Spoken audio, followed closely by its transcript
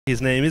His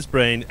name is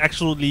Brain,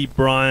 actually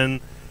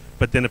Brian,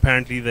 but then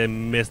apparently they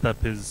messed up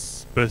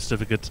his birth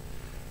certificate.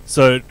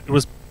 So it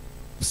was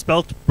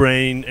spelt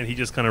Brain, and he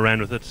just kind of ran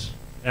with it.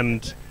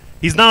 And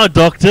he's now a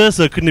doctor,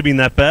 so it couldn't have been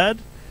that bad.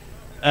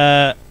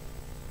 And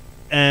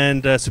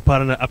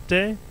Suparna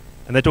Apte,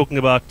 and they're talking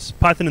about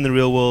Python in the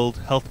real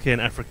world, healthcare in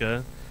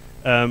Africa.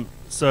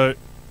 So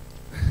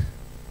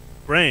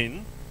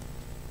Brain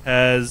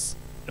has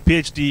a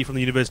PhD from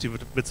the University of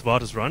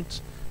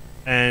Witwatersrand,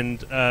 and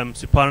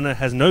Suparna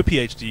has no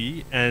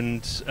PhD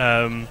and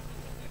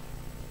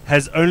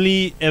has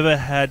only ever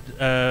had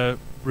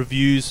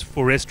reviews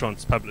for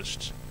restaurants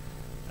published.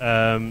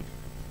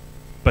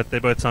 But they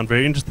both sound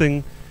very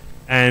interesting,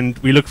 and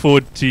we look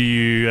forward to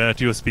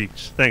your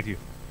speech. Thank you.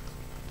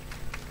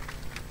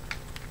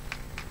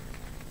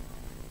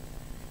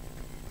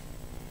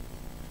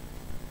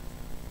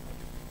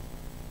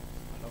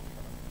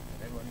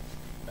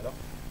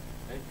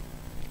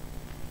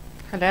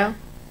 Hello?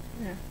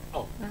 Yeah.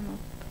 Oh,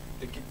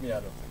 they kicked me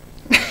out of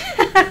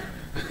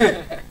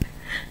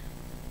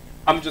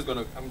I'm just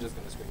gonna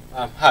scream.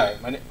 Hi,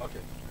 my name. Okay.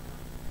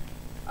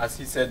 As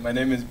he said, my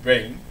name is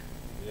Brain.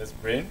 Yes,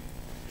 Brain.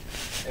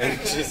 And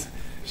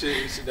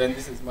then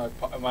this is my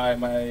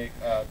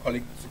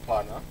colleague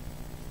Suparna.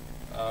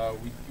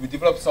 We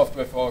develop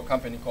software for a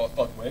company called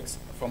ThoughtWorks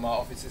from our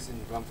offices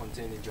in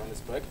Bloemfontein in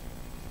Johannesburg.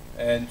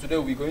 And today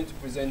we're going to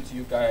present to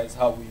you guys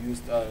how we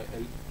used a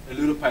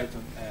little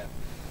Python app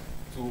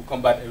to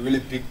combat a really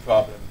big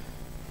problem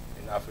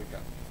in Africa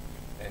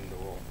and the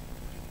world.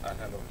 And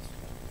hello.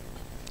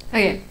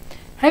 Okay.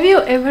 Have you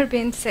ever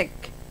been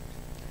sick?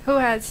 Who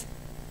has?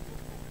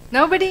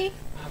 Nobody?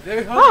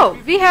 Very Oh,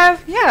 we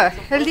have, yeah,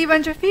 healthy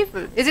bunch of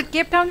people. Is it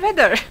Cape Town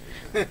weather?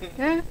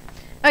 Yeah.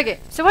 Okay,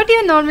 so what do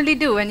you normally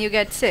do when you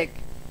get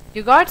sick?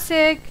 You got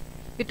sick,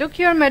 you took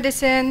your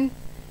medicine,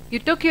 you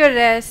took your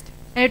rest,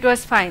 and it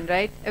was fine,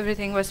 right?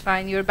 Everything was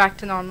fine, you were back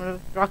to normal,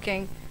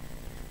 rocking.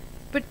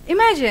 But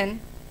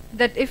imagine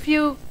that if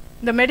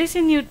the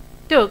medicine you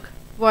took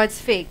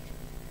was fake,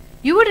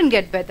 you wouldn't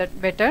get better.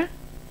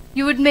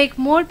 You would make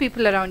more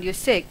people around you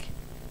sick.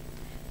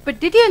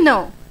 But did you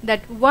know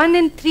that 1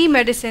 in 3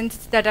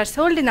 medicines that are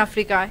sold in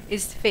Africa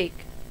is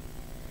fake?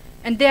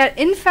 And they are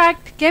in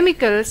fact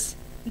chemicals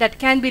that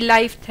can be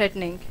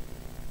life-threatening.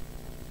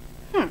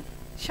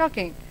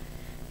 Shocking.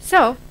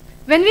 So,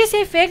 when we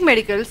say fake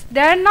medicals,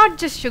 they are not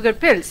just sugar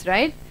pills,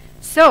 right?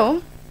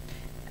 So,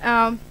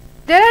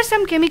 there are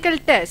some chemical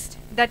tests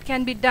that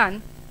can be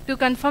done to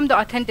confirm the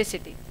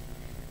authenticity.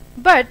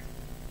 But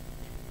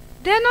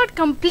they are not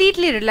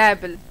completely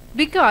reliable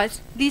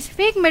because these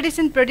fake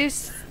medicine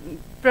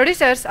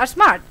producers are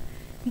smart.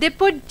 They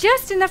put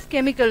just enough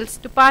chemicals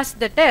to pass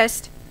the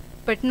test,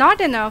 but not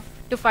enough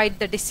to fight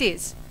the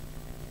disease.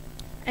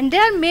 And they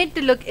are made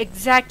to look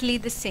exactly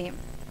the same.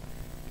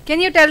 Can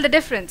you tell the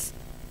difference?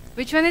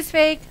 Which one is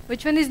fake?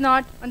 Which one is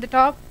not on the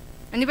top?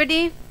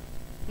 Anybody?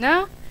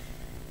 No?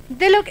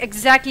 They look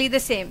exactly the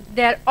same.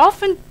 They are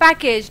often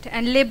packaged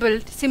and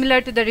labeled similar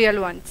to the real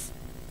ones.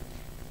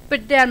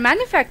 But they are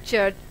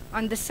manufactured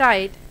on the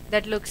side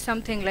that looks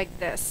something like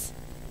this.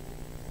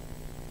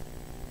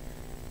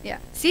 Yeah,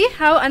 see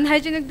how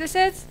unhygienic this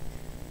is?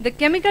 The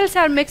chemicals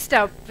are mixed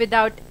up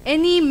without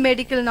any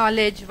medical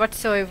knowledge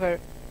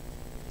whatsoever.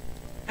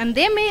 And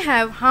they may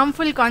have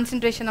harmful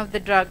concentration of the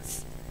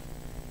drugs.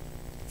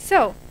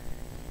 So,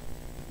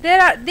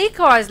 they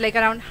cause like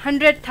around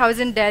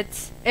 100,000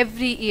 deaths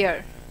every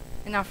year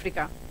in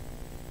Africa.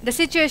 The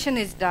situation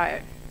is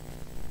dire.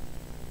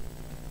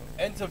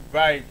 Enter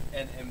Bride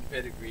and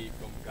Pedigree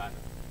from Ghana.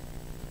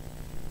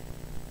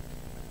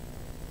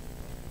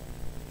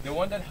 They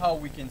wondered how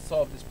we can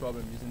solve this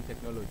problem using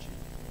technology,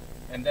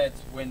 and that's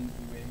when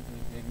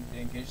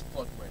they engaged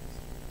ThoughtWorks.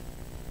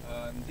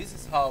 This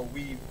is how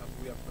we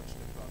approached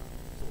the problem.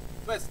 So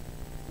first,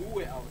 who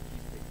were our key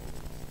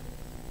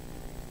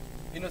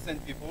stakeholders?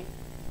 Innocent people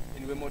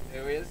in remote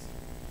areas,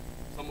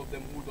 some of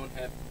them who don't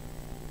have.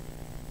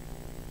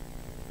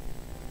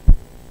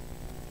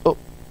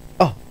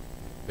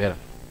 Better.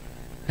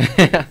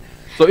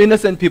 So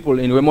innocent people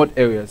in remote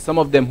areas, some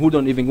of them who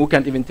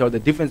can't even tell the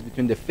difference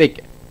between the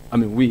fake. I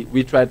mean,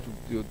 we tried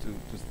to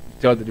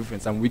tell the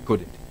difference and we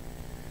couldn't.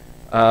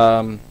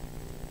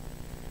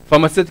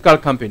 Pharmaceutical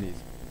companies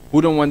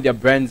who don't want their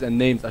brands and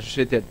names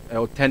associated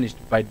or tarnished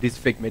by this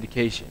fake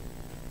medication.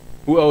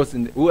 Who else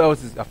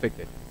is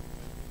affected?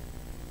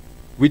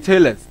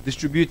 Retailers,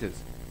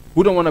 distributors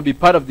who don't want to be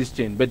part of this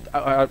chain, but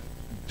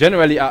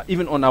generally are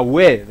even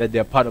unaware that they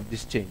are part of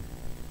this chain,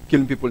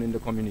 killing people in the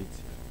community.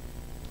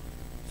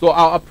 So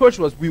our approach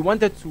was we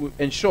wanted to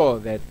ensure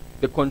that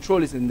the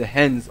control is in the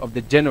hands of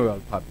the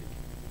general public.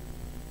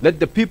 Let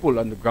the people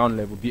on the ground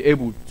level be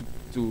able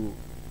to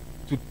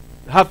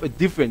have a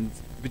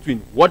difference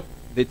between what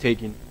they're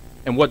taking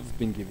and what's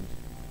being given.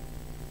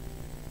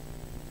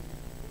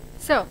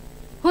 So,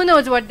 who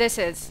knows what this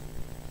is?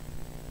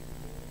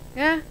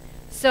 Yeah?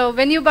 So,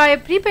 when you buy a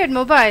prepaid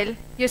mobile,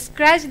 you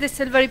scratch the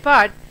silvery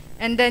part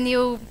and then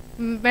you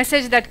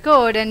message that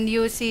code and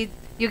you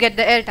get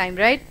the airtime,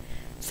 right?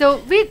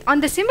 So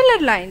on the similar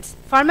lines,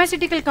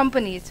 pharmaceutical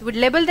companies would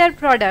label their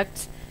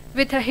products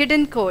with a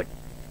hidden code.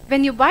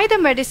 When you buy the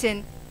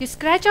medicine, you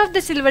scratch off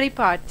the silvery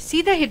part,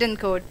 see the hidden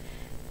code,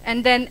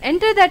 and then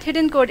enter that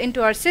hidden code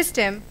into our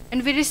system,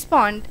 and we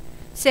respond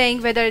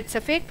saying whether it's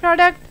a fake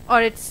product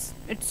or it's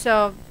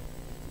a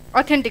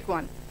authentic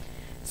one.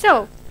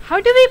 So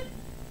how do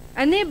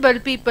we enable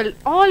people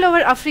all over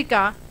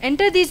Africa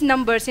enter these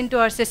numbers into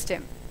our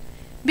system?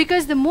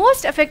 Because the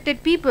most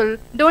affected people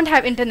don't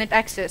have internet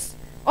access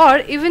or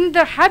even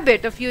the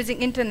habit of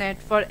using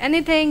internet for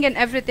anything and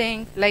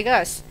everything like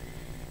us.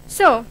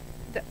 So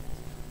the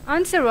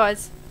answer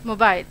was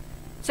mobile.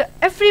 So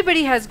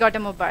everybody has got a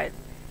mobile.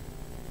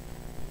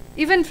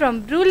 Even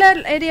from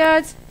rural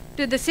areas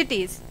to the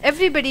cities,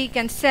 everybody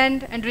can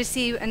send and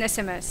receive an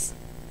SMS.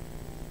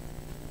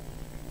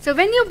 So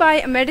when you buy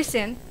a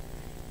medicine,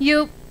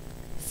 you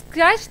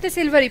scratch the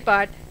silvery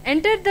part,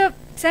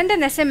 send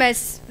an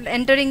SMS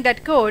entering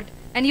that code,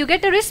 and you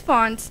get a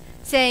response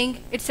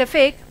saying it's a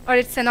fake or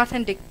it's an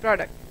authentic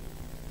product.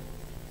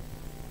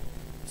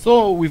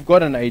 So we've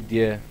got an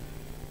idea,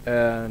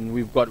 and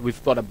we've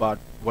thought about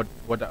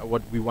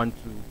what we want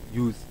to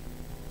use.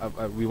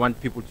 We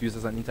want people to use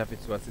as an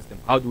interface to our system.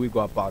 How do we go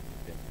about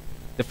it?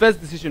 The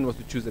first decision was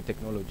to choose a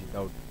technology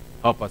that would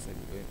help us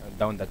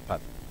down that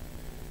path.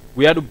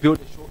 We had to build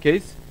a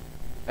showcase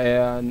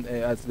and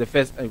as the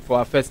first for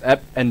our first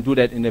app, and do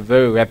that in a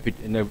very rapid,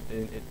 in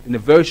a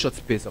very short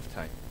space of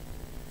time.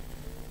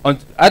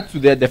 Add to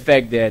that the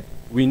fact that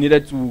we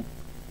needed to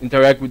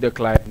interact with the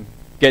client,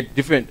 get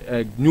different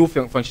new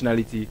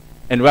functionality,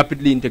 and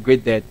rapidly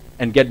integrate that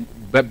and get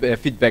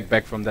feedback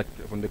back from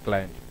the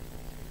client.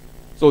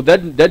 So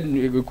that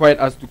required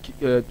us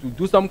to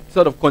do some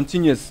sort of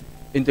continuous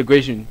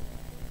integration,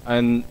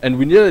 and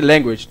we needed a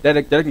language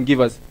that can give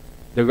us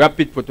the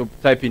rapid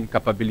prototyping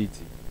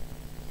capability.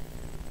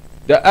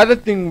 The other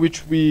thing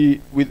which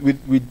we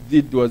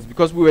did was,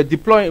 because we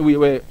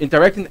were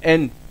interacting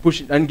and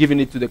pushing and giving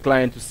it to the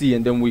client to see,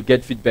 and then we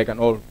get feedback and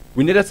all,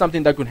 we needed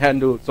something that could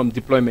handle some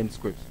deployment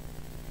scripts.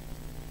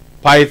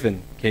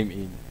 Python came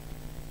in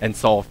and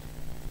solved.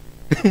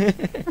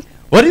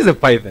 What is a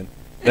Python?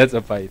 That's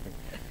a Python.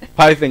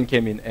 Python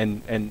came in,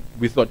 and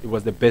we thought it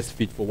was the best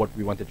fit for what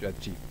we wanted to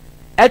achieve.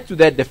 Add to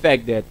that the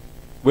fact that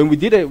when we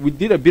did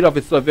a bit of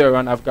a survey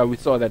around Africa, we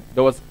saw that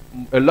there was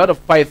a lot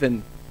of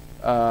Python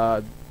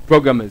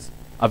programmers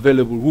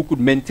available who could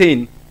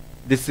maintain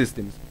these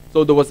systems.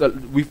 So there was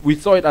we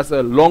saw it as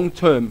a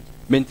long-term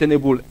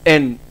maintainable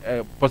and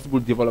possible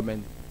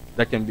development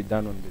that can be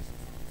done on this.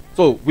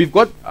 So we've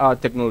got our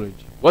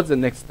technology. What's the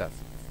next task?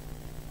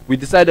 We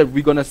decided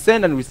we're gonna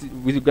send and receive.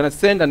 We're gonna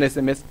send an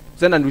SMS,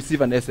 send and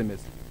receive an SMS.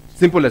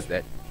 Simple as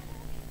that.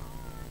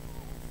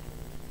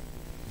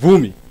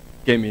 Vumi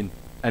came in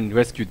and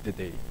rescued the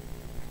day.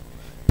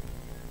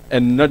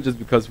 And not just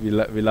because we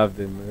love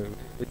them.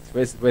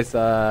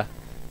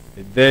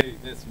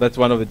 That's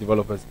one of the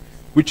developers.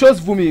 We chose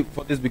Vumi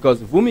for this because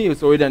Vumi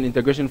is already an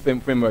integration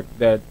framework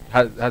that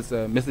has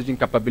messaging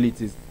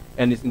capabilities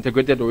and is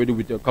integrated already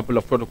with a couple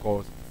of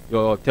protocols,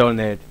 your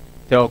Telnet,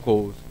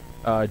 Telcos,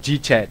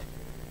 GChat.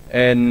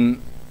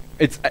 And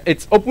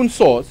it's open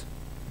source,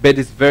 but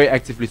it's very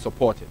actively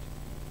supported.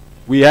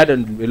 We had a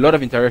lot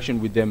of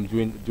interaction with them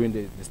during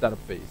the startup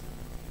phase.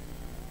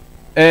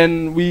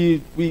 And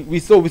we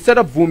set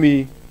up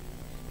Vumi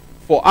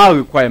for our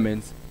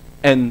requirements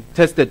and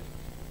tested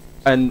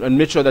and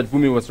made sure that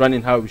Vumi was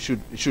running how it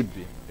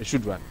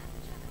should run.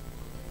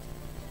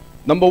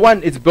 Number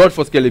one, it's built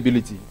for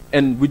scalability.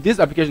 And with this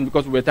application,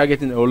 because we were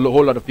targeting a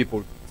whole lot of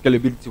people,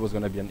 scalability was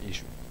going to be an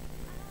issue.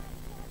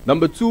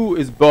 Number two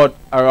is built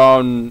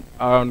around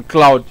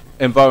cloud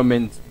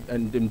environment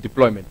and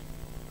deployment.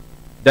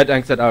 That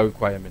answered our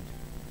requirement.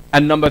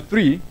 And number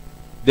three,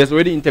 there's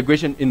already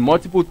integration in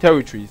multiple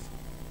territories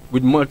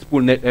with multiple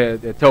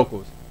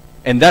telcos.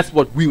 And that's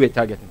what we were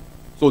targeting.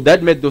 So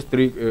that met those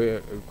three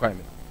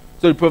requirements.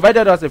 So it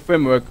provided us a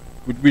framework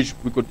with which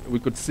we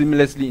could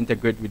seamlessly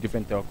integrate with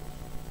different telcos.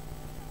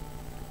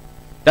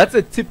 That's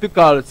a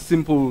typical,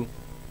 simple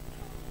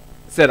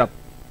setup.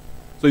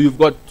 So you've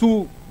got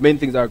two main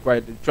things that are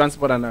required: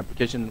 transport and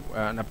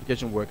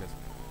application workers.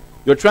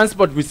 Your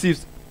transport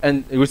receives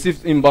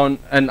inbound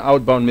and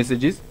outbound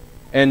messages,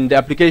 and the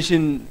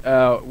application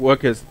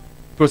workers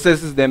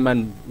processes them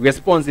and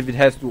responds if it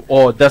has to,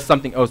 or does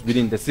something else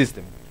within the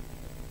system.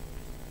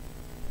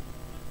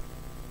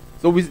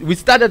 So we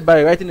started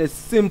by writing a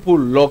simple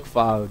log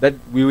file that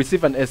we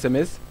receive an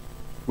SMS,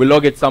 we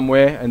log it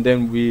somewhere, and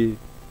then we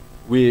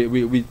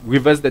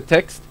reverse the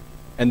text,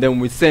 and then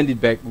we send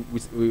it back.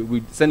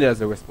 We send it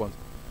as a response.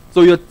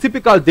 So your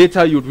typical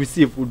data you'd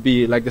receive would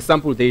be like the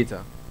sample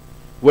data,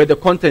 where the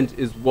content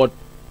is what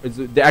is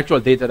the actual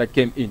data that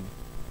came in.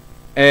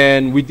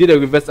 And we did a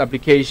reverse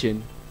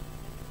application,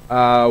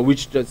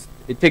 which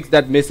it takes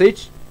that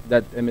message,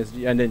 that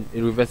MSG, and then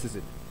it reverses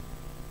it.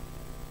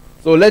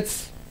 So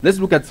let's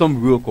look at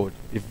some real code,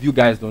 if you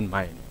guys don't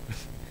mind.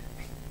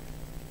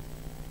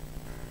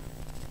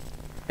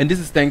 And this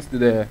is thanks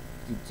to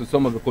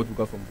some of the code we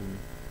got from Vumi.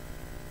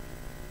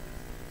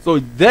 So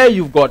there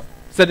you've got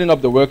setting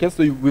up the workers.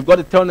 So we've got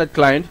a telnet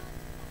client,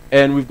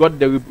 and we've got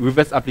the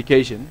reverse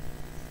application,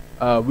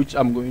 which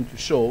I'm going to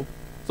show.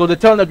 So the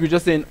telnet, we're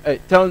just saying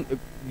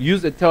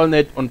use a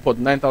telnet on port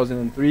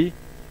 9003,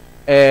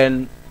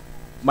 and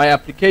my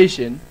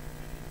application.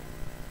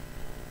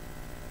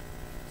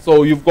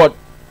 So you've got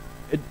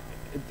it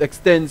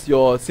extends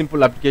your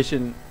simple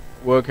application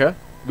worker,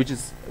 which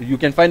is, you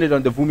can find it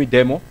on the Vumi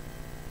demo.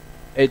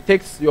 It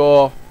takes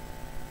your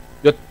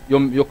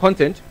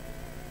content,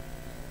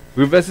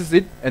 reverses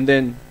it, and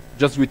then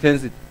just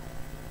returns it.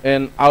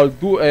 And I'll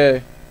do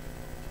a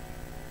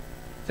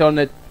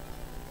telnet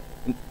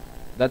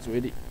that's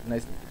really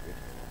nicely integrated.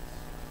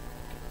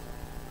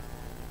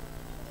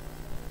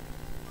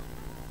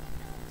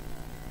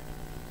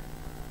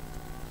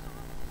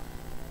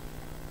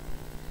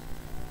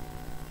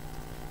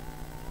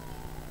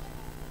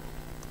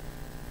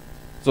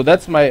 So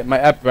that's my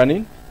app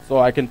running, so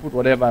I can put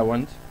whatever I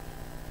want.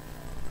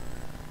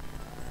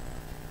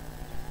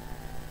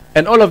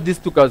 And all of this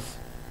took us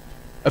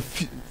a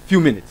few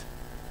minutes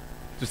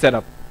to set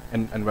up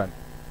and run,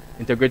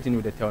 integrating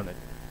with the telnet.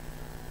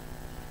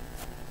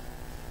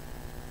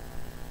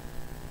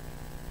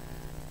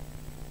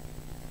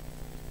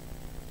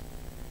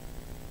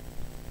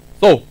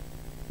 So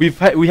we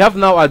have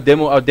now our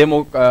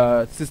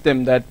demo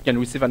system that can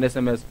receive an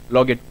SMS,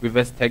 log it,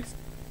 reverse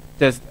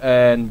test,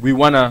 and we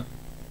wanna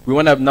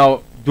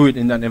now do it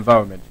in an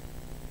environment.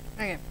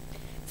 Okay.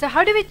 So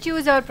how do we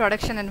choose our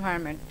production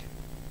environment?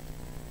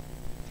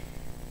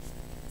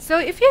 So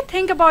if you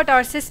think about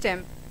our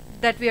system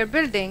that we are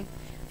building,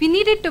 we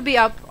need it to be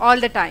up all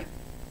the time.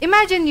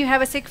 Imagine you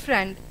have a sick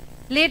friend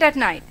late at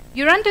night.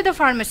 You run to the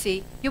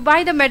pharmacy, you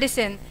buy the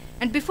medicine,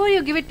 and before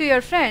you give it to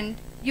your friend,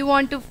 you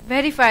want to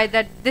verify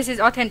that this is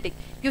authentic.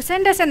 You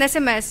send us an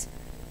SMS.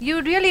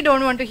 You really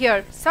don't want to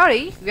hear,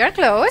 sorry, we are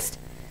closed.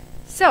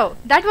 So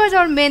that was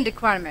our main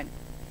requirement.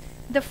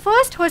 The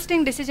first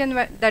hosting decision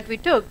that we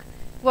took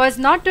was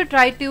not to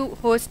try to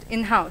host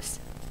in-house,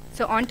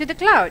 so onto the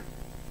cloud.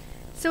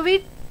 So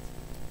we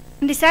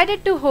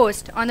decided to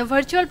host on a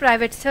virtual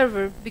private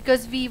server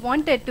because we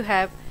wanted to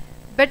have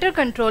better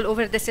control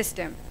over the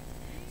system.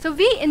 So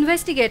we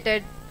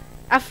investigated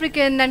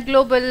African and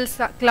global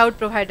cloud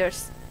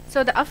providers.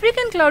 So the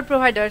African cloud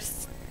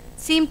providers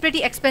seemed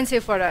pretty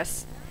expensive for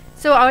us.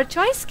 So our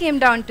choice came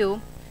down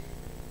to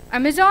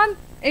Amazon,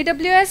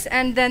 AWS,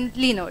 and then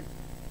Linode.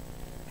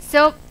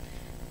 So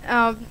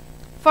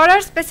for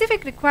our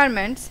specific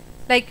requirements,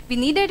 like we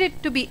needed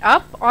it to be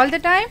up all the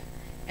time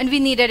and we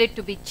needed it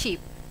to be cheap.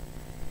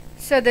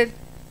 So the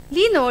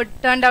Linode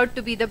turned out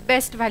to be the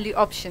best value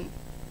option.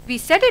 We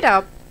set it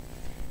up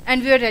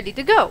and we were ready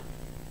to go.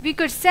 We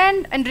could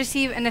send and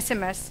receive an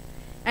SMS,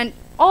 and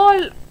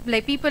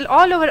people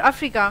all over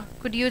Africa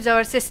could use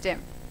our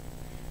system.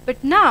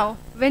 But now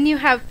when you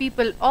have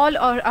people all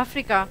over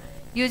Africa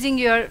using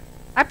your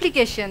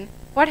application,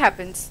 what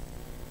happens?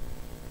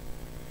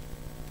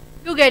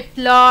 You get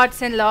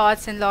lots and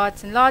lots and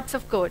lots and lots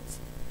of codes.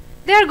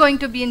 They are going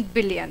to be in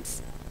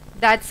billions.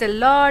 That's a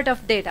lot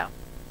of data.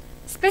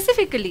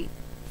 Specifically,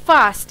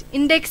 fast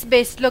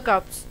index-based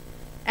lookups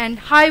and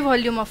high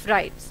volume of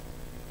writes.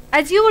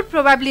 As you would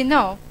probably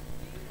know,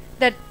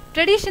 that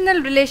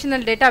traditional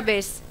relational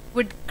database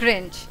would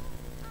cringe.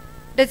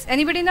 Does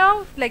anybody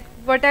know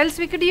what else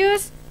we could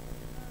use?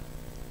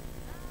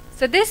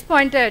 So this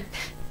pointed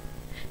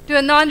to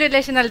a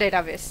non-relational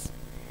database.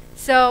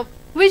 So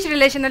which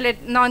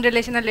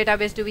non-relational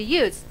database do we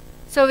use?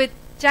 So with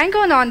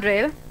Django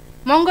non-rel,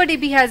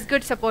 MongoDB has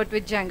good support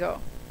with Django.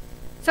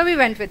 So we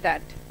went with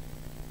that.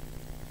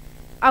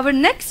 Our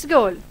next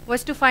goal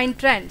was to find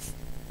trends.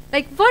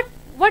 Like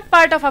what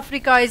part of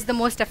Africa is the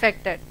most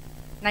affected?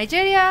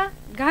 Nigeria?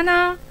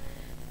 Ghana?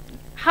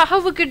 How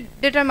we could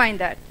determine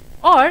that?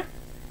 Or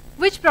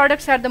which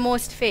products are the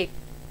most fake?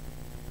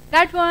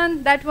 That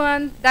one, that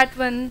one, that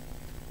one.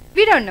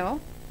 We don't know,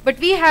 but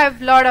we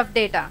have a lot of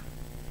data.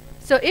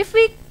 So if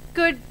we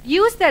could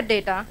use that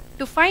data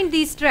to find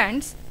these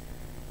trends,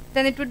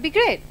 then it would be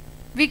great.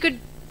 We could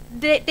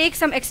take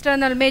some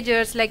external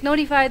measures like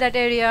notify that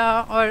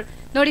area or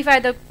notify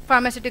the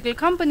pharmaceutical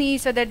company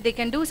so that they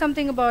can do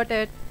something about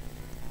it.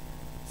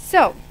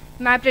 So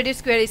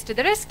MapReduce queries to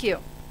the rescue.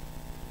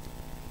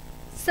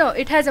 So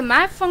it has a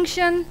map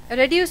function, a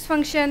reduce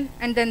function,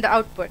 and then the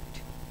output.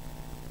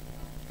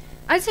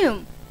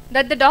 Assume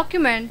that the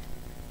document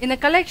in a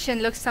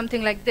collection looks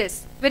something like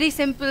this. Very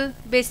simple,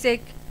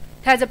 basic.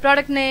 It has a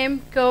product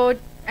name, code,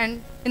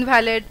 and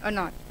invalid or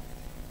not.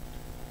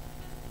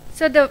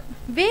 So the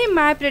way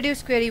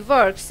MapReduce query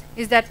works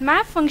is that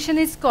map function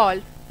is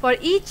called for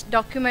each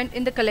document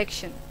in the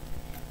collection.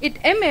 It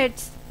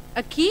emits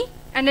a key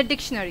and a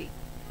dictionary.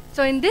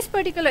 So in this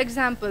particular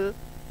example,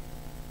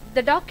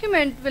 the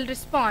document will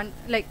respond,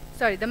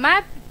 the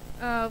map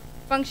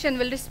function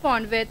will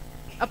respond with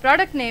a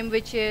product name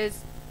which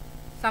is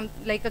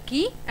like a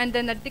key, and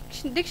then a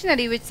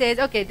dictionary which says,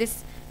 okay,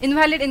 this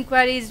invalid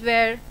inquiries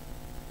were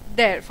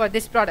there for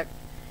this product.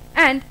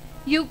 And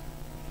the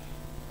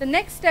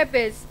next step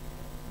is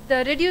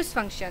the reduce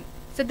function.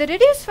 So the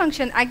reduce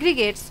function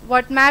aggregates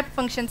what map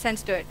function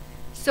sends to it.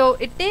 So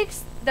it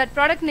takes that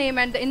product name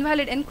and the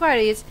invalid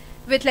inquiries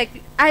with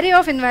like array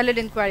of invalid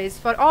inquiries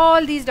for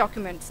all these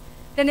documents.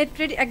 Then it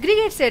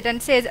aggregates it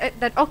and says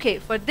that okay,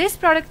 for this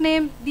product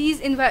name,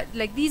 these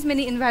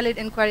many invalid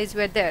inquiries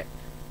were there.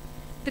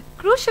 The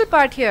crucial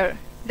part here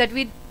that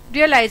we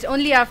realized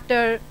only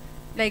after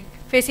like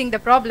facing the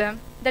problem,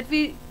 that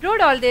we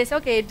wrote all this.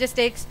 Okay, it just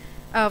takes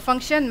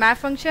function, map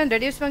function,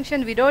 reduce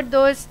function. We wrote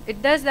those.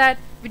 It does that.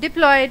 We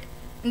deployed,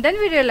 and then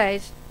we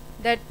realized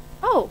that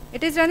oh,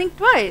 it is running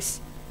twice.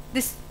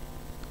 This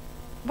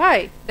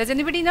why? Does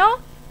anybody know?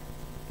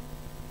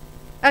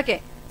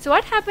 Okay, so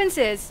what happens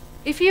is,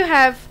 if you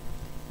have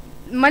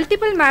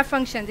multiple map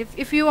functions,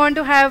 if you want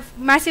to have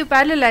massive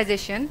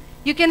parallelization,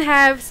 you can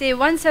have, say,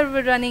 one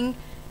server running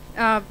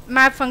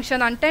map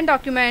function on 10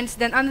 documents,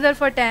 then another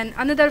for 10,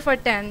 another for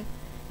 10,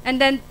 and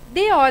then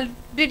they all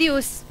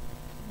reduce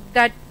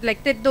that,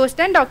 like those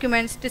 10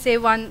 documents to say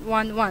 1,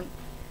 1, 1.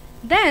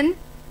 Then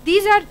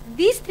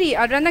these three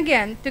are run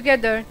again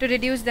together to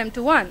reduce them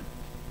to 1.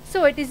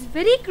 So it is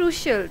very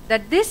crucial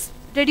that this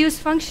reduce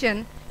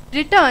function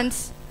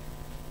returns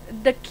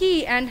the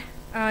key and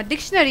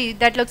dictionary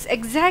that looks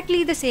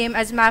exactly the same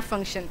as map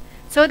function,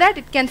 so that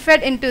it can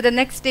fed into the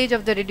next stage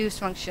of the reduce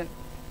function.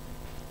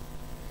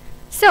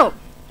 So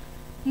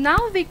now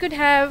we could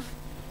have,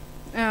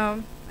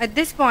 at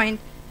this point,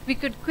 we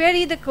could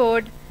query the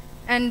code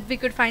and we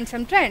could find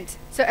some trends.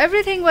 So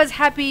everything was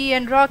happy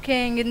and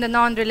rocking in the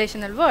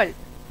non-relational world.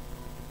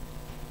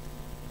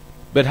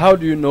 But how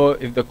do you know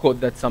if the code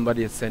that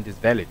somebody has sent is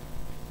valid?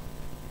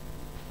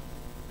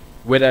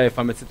 Whether a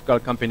pharmaceutical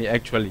company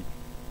actually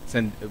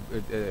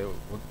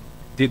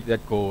did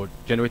that code,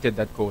 generated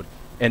that code,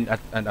 and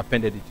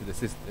appended it to the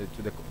system,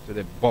 to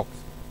the box.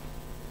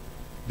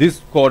 This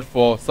called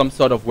for some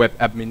sort of web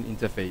admin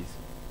interface.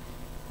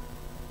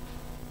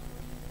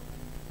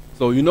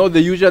 So you know the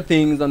usual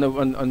things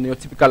on your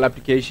typical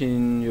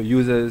application, your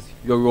users,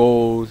 your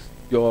roles,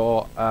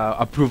 your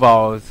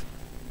approvals.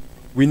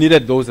 We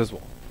needed those as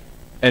well,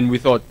 and we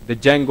thought the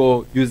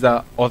Django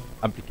user auth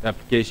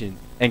application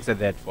answered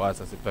that for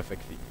us as a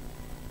perfect fit.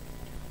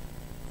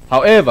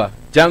 However,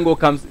 Django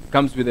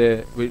comes with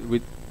a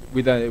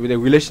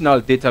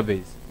relational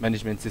database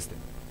management system,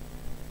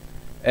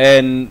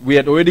 and we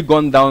had already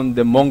gone down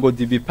the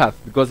MongoDB path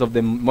because of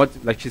the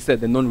like she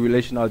said, the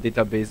non-relational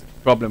database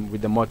problem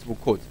with the multiple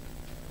codes.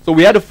 So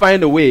we had to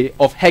find a way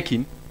of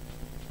hacking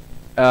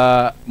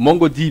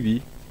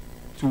MongoDB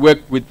to work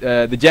with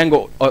the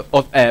Django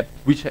auth app,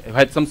 which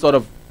had some sort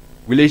of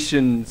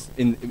relations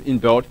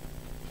inbuilt.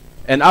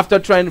 And after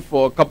trying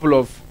for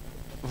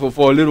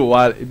a little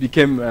while, it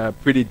became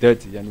pretty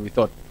dirty, and we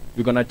thought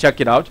we're gonna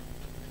check it out,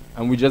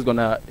 and we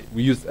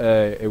use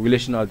a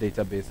relational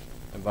database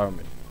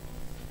environment.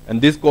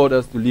 And this called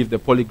us to live the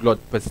polyglot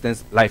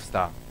persistence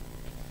lifestyle.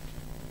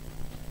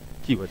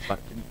 Keywords, but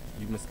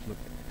you must look.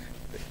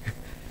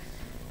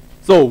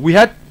 So we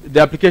had the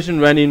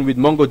application running with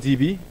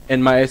MongoDB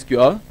and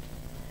MySQL.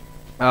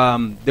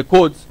 The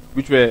codes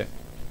which were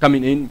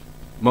coming in,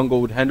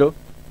 Mongo would handle,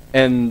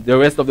 and the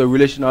rest of the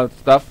relational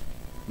stuff,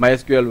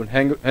 MySQL would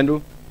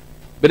handle.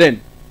 But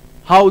then,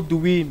 how do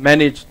we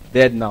manage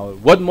that now?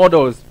 What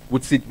models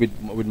would sit with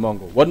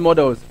Mongo? What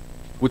models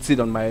would sit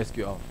on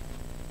MySQL?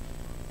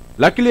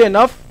 Luckily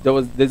enough,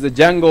 there's a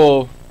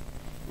Django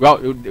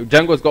route.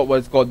 Django's got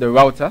what's called the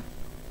router,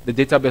 the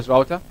database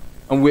router,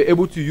 and we're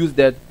able to use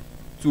that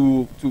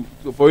for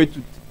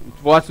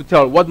us to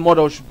tell what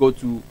model should go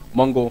to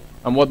Mongo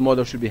and what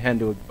model should be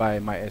handled by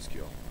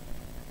MySQL.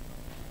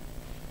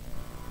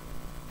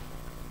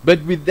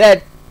 But with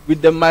that,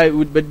 with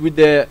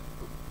the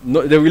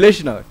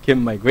relational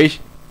came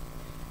migration.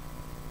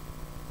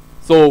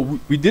 So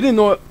we didn't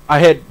know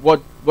ahead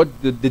what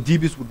the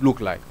DBs would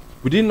look like.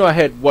 We didn't know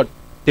ahead what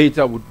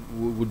data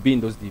would be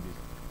in those DBs.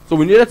 So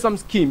we needed some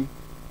scheme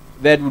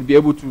that would be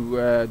able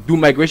to do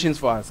migrations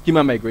for us.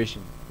 Schema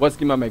migration. What's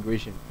schema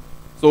migration?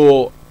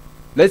 So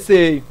let's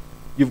say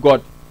you've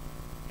got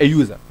a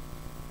user,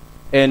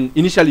 and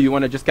initially you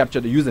want to just capture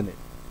the username,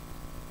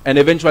 and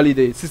eventually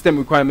the system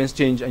requirements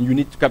change and you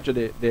need to capture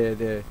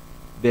the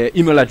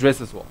email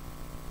address as well.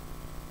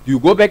 Do you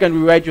go back and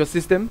rewrite your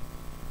system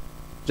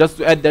just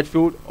to add that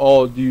field,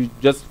 or do you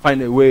just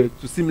find a way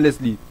to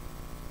seamlessly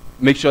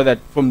make sure that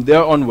from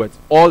there onwards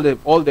all the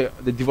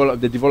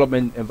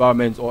development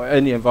environments or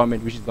any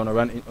environment which is going to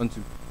run onto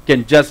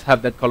can just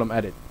have that column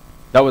added?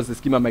 That was the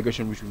schema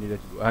migration which we needed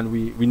to do, and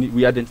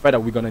we identified that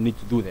we're going to need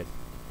to do that.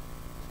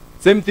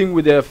 Same thing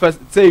with the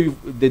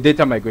the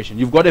data migration.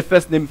 You've got a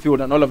first name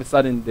field, and all of a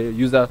sudden the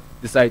user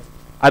decides,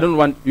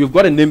 you've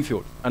got a name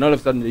field, and all of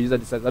a sudden the user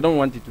decides, I don't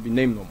want it to be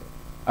named no more.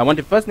 I want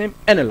a first name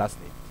and a last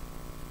name.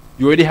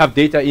 You already have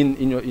data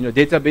in your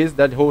database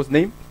that holds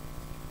name.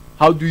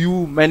 How do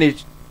you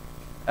manage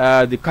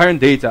the current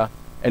data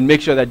and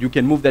make sure that you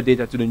can move that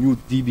data to the new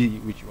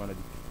DB which you want to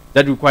do?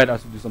 That required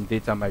us to do some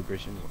data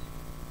migration work.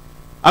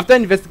 After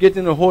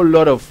investigating a whole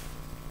lot of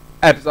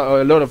apps,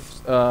 a lot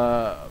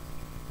of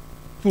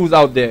tools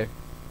out there,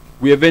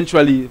 we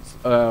eventually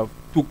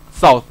took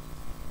South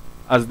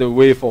as the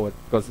way forward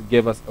because it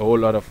gave us a whole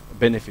lot of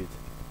benefit.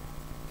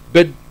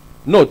 But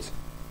note,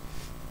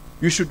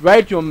 you should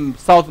write your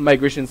south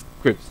migration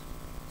scripts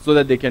so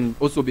that they can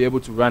also be able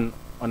to run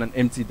on an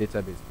empty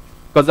database.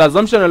 Because the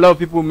assumption a lot of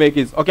people make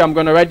is, okay, I'm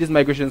going to write this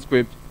migration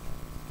script.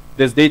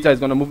 This data is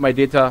going to move my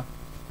data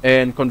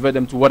and convert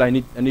them to what I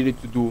need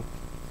it to do.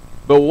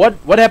 But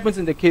what happens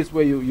in the case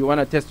where you want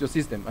to test your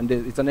system and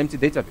it's an empty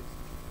database?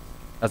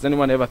 Has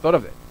anyone ever thought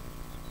of it?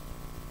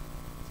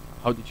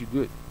 How did you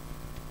do it?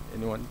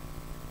 Anyone?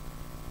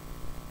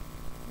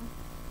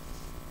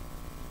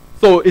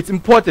 So it's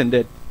important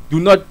that do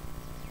not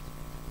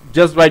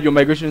just write your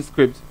migration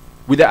script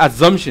with the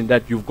assumption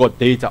that you've got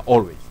data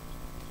always.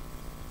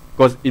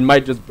 Because it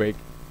might just break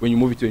when you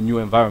move it to a new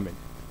environment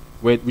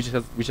which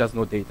has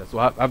no data. So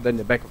have that in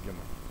the back of your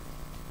mind.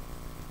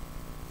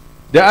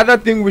 The other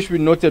thing which we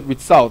noted with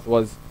South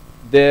was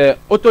the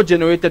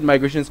auto-generated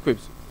migration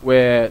scripts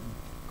were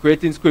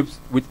creating scripts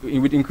with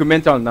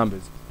incremental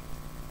numbers.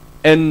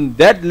 And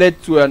that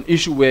led to an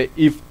issue where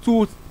if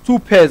two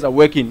pairs are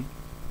working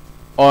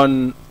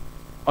on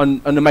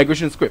the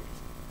migration script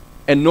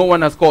and no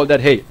one has called that,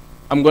 hey,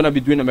 I'm going to be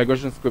doing a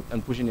migration script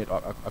and pushing it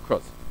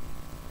across.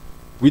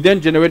 We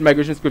then generate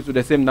migration scripts with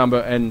the same number,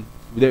 and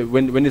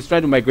when it's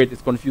trying to migrate,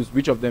 it's confused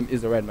which of them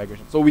is the right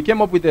migration. So we came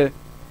up with a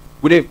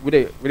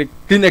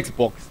Kleenex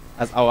box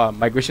as our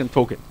migration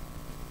token.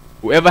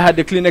 Whoever had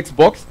the Kleenex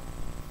box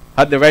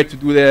had the right to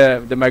do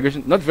the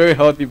migration. Not very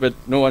healthy, but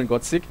no one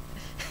got sick.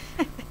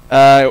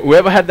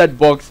 Whoever had that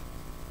box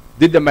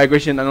did the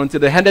migration, and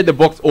until they handed the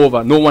box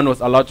over, no one was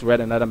allowed to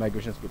write another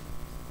migration script.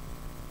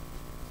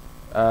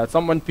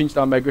 Someone pinched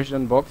our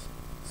migration box,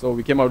 so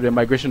we came out with a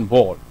migration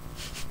ball.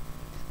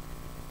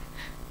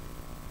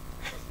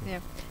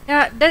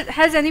 Yeah.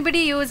 Has anybody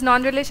used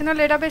non-relational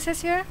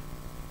databases here?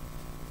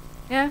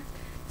 Yeah.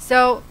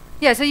 So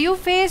you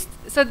faced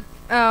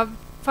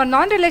for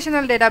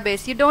non-relational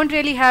database, you don't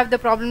really have the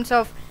problems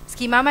of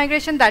schema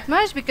migration that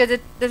much because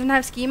it doesn't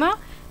have schema,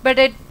 but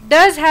it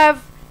does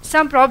have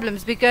some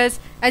problems because,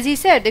 as he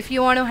said, if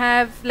you want to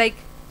have like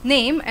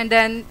name and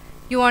then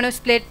you want to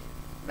split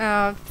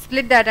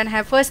that and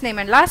have first name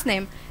and last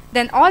name,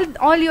 then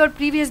all your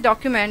previous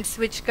documents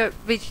which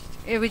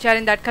are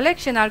in that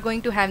collection are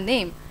going to have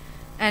name,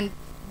 and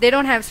they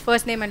don't have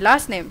first name and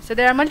last name. So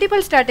there are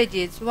multiple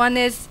strategies. One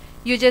is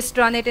you just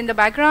run it in the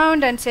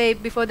background and say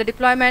before the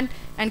deployment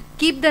and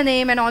keep the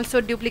name and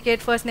also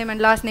duplicate first name and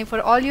last name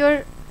for all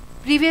your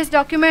previous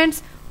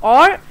documents,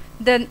 or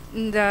then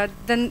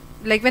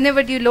like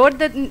whenever you load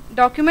the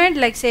document,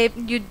 like say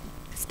you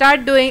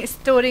start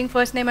storing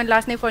first name and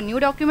last name for new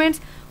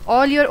documents,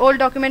 all your old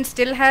documents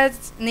still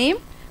has name,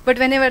 but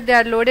whenever they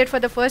are loaded for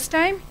the first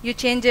time, you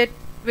change it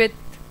with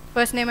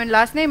first name and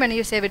last name and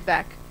you save it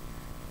back.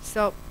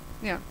 So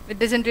yeah, it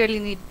doesn't really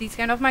need these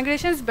kind of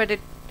migrations, but it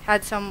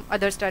had some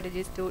other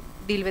strategies to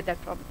deal with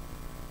that problem.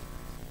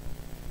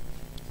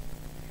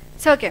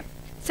 So okay,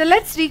 so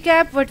let's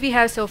recap what we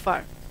have so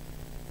far.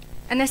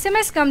 An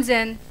SMS comes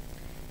in,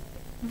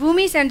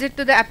 Vumi sends it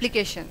to the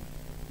application.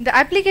 The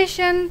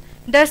application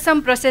does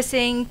some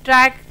processing,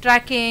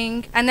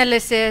 tracking,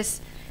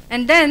 analysis,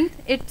 and then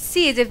it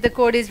sees if the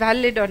code is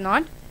valid or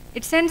not.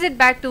 It sends it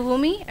back to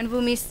Vumi, and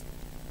Vumi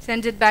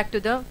sends it back to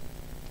the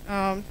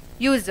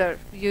user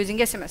using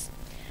SMS.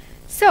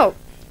 So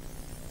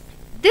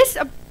this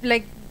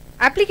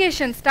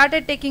application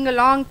started taking a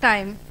long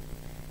time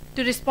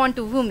to respond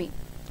to Vumi.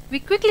 We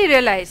quickly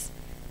realized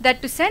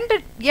that to send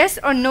a yes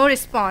or no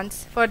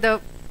response for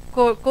the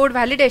code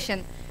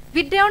validation,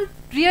 we don't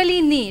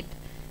really need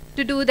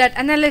to do that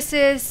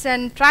analysis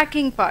and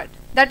tracking part.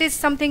 That is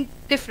something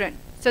different,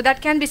 so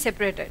that can be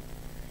separated.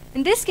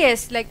 In this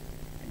case,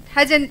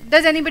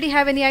 does anybody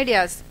have any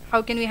ideas?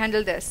 How can we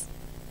handle this?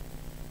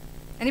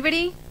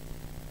 Anybody?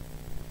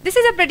 This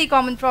is a pretty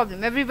common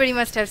problem. Everybody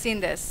must have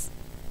seen this.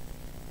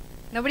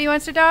 Nobody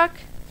wants to talk?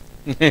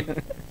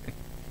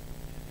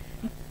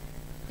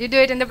 You do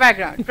it in the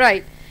background,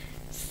 right?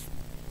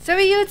 So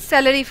we use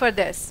celery for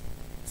this.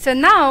 So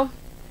now,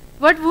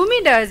 what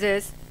Vumi does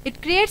is,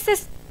 it creates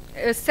this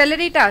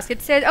celery task.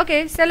 It says,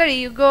 okay, celery,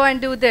 you go and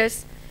do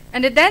this.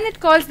 And then it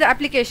calls the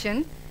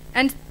application.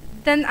 And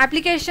then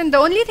the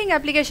only thing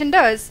application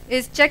does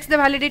is checks the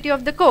validity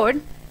of the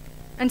code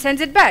and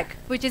sends it back,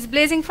 which is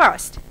blazing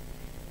fast.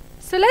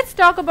 So let's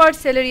talk about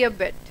celery a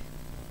bit.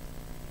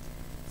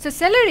 So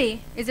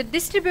celery is a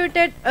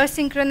distributed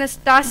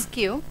asynchronous task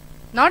queue,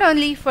 not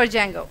only for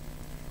Django.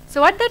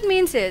 So what that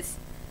means is,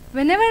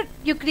 whenever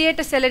you create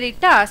a celery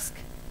task,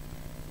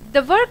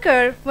 the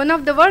worker, one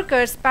of the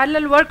workers,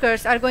 parallel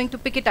workers, are going to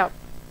pick it up.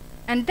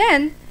 And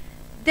then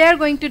they are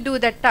going to do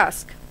that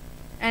task.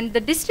 And the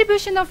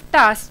distribution of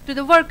tasks to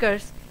the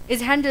workers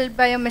is handled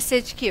by a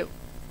message queue.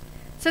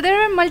 So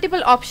there are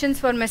multiple options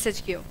for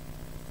message queue.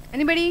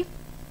 Anybody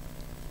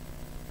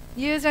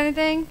use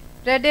anything?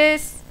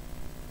 Redis?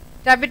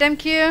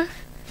 RabbitMQ?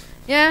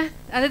 Yeah,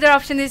 another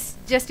option is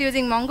just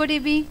using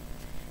MongoDB.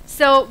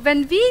 So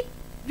when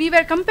we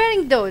were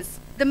comparing those,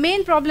 the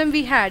main problem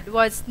we had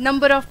was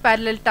number of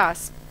parallel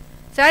tasks.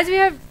 So as we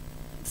have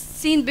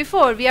seen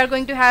before, we are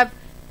going to have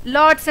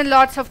lots and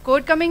lots of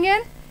code coming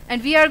in,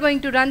 and we are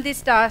going to run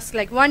this task,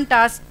 like one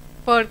task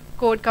per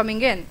code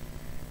coming in.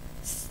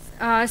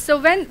 So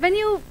when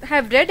you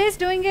have Redis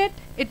doing it,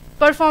 it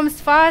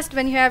performs fast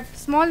when you have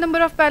small number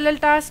of parallel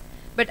tasks,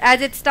 but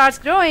as it starts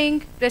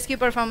growing, Redis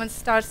performance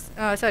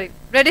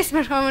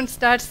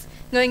starts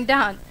going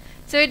down.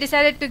 So we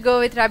decided to go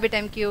with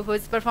RabbitMQ,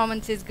 whose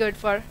performance is good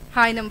for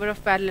high number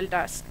of parallel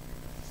tasks.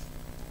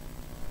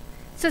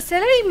 So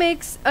Celery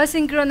makes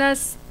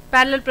asynchronous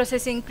parallel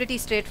processing pretty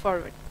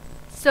straightforward.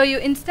 So you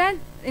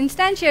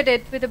instantiate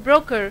it with a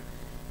broker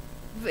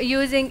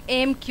using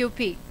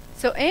AMQP.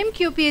 So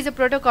AMQP is a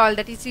protocol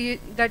that is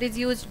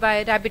used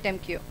by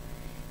RabbitMQ.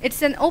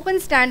 It's an open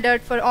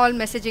standard for all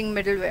messaging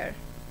middleware.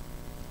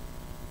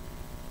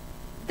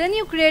 Then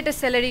you create a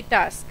Celery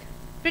task.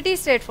 Pretty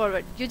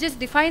straightforward. You just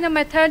define a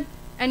method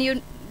and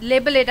you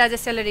label it as a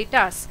Celery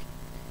task.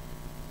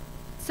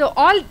 So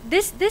all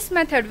this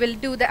method will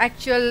do the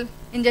actual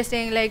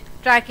ingesting, like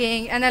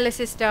tracking,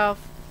 analysis stuff,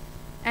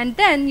 and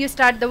then you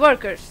start the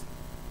workers.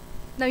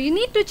 Now you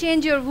need to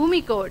change your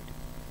Vumi code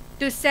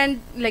to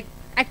send, like,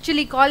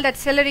 actually call that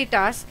Celery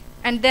task,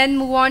 and then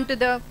move on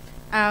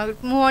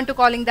to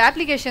calling the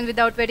application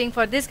without waiting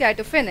for this guy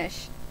to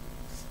finish.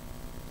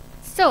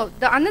 So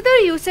the another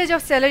usage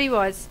of Celery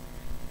was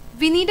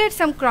we needed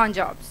some cron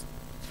jobs.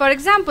 For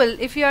example,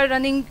 if you are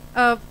running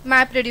a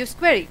map reduce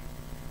query,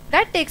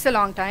 that takes a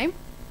long time,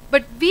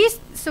 but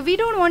we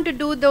don't want to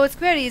do those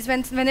queries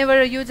whenever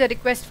a user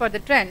requests for the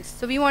trends.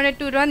 So we wanted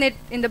to run it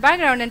in the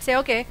background and say,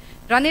 okay,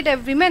 run it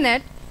every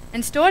minute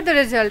and store the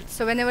results,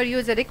 so whenever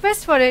user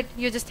requests for it,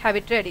 you just have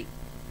it ready.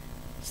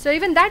 So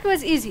even that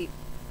was easy.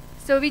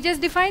 So we just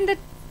defined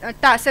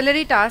the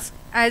Celery task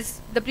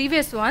as the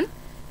previous one,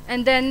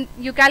 and then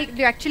you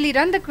actually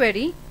run the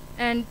query,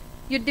 and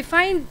you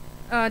define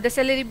the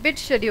Celery bit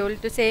schedule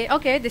to say,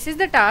 okay, this is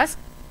the task,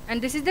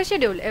 and this is the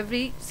schedule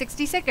every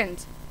 60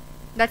 seconds.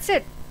 That's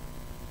it.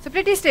 So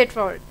pretty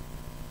straightforward.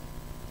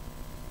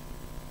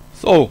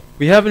 So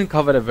we haven't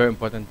covered a very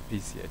important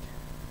piece yet.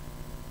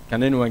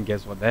 Can anyone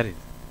guess what that is?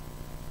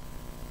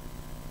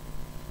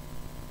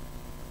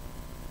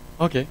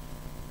 Okay.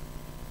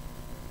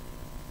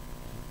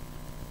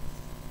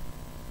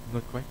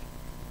 Not quite.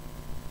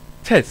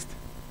 Test.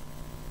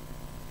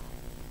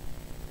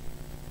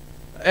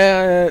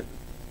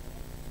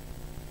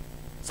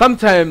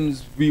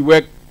 Sometimes we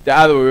work the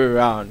other way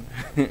around,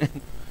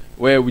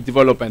 where we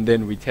develop and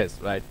then we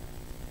test, right?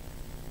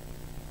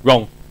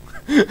 Wrong.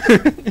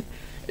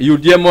 You'll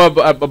hear more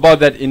about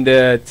that in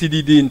the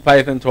TDD in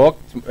Python talk,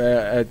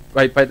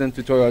 Python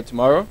tutorial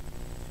tomorrow.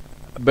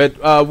 But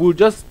we'll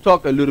just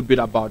talk a little bit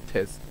about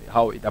tests,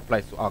 how it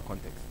applies to our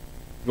context.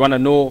 If you want to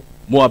know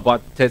more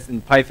about tests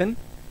in Python,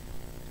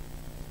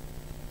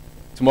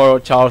 tomorrow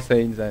Charles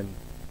Haynes and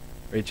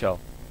Rachel,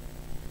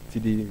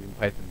 TDD in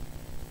Python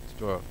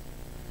tutorial.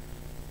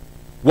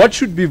 What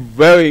should be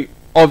very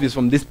obvious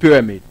from this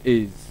pyramid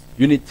is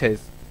unit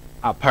tests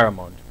are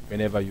paramount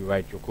whenever you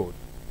write your code,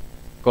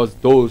 because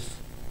those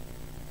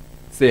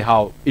say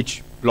how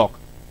each block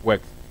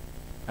works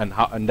and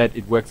that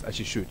it works as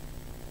it should.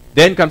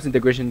 Then comes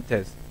integration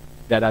tests,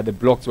 that are the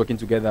blocks working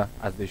together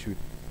as they should,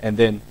 and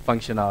then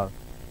functional.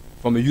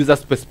 From a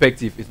user's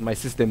perspective, is my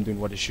system doing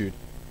what it should?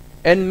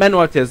 And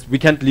manual tests, we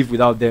can't live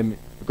without them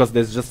because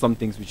there's just some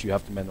things which you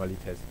have to manually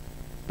test.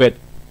 But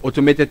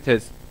automated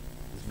tests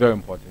is very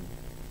important.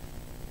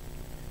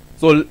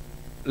 So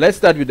let's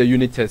start with the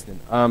unit testing.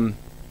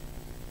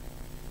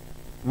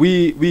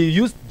 We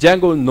used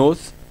Django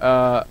nodes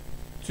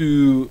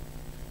to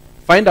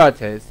find our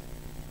tests,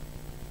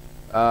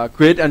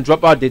 create and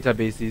drop our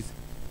databases,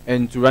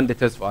 and to run the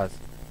test for us.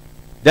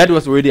 That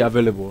was already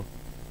available,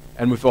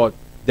 and we thought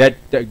that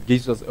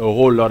gives us a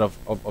whole lot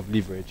of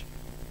leverage.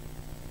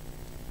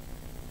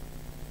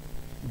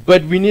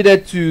 But we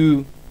needed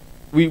to,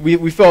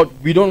 we felt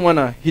we don't want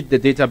to hit the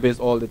database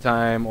all the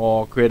time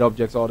or create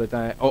objects all the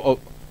time or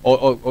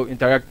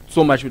interact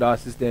so much with our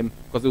system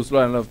because it will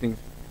slow down a lot of things.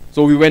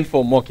 So we went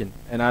for mocking,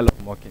 and I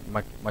love mocking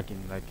like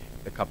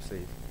the cup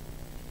says.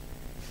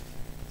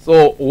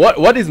 So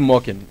what is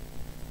mocking?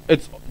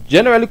 It's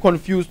generally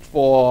confused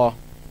for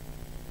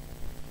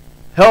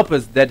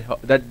helpers that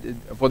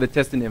for the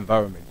testing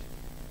environment.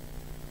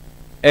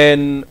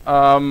 And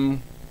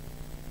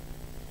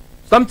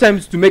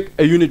sometimes to make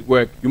a unit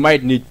work, you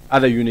might need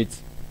other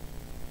units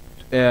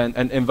and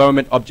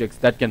environment objects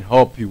that can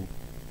help you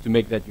to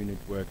make that unit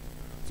work.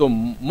 So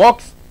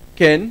mocks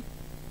can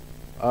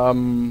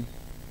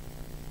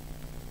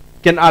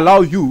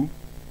allow you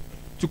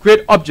to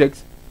create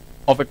objects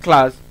of a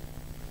class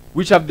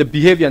which have the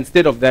behavior and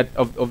state of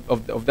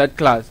that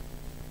class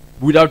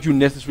without you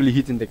necessarily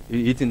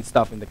hitting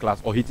stuff in the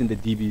class or hitting the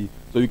DB.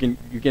 So you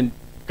can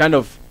kind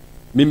of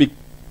mimic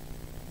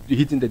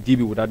hitting the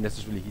DB without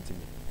necessarily hitting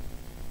it.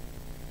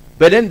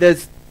 But then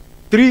there's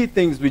three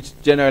things which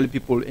generally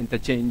people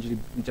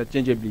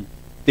interchangeably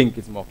think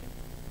is mocking.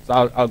 So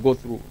I'll go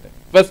through them.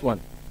 First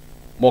one,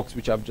 mocks,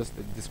 which I've just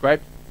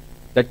described,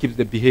 that keeps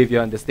the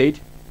behavior and the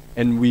state,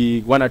 and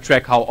we want to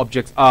track how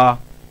objects are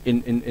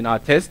in our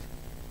test.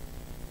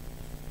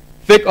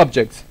 Fake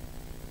objects,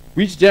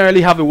 which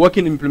generally have a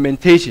working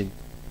implementation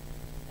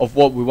of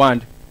what we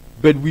want,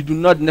 but we do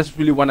not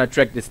necessarily want to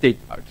track the state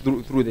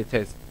through the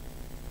test.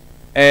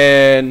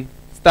 And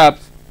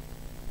stubs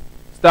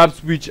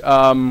which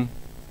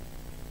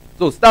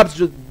so stubs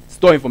just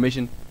store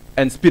information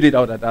and spit it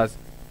out at us.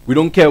 We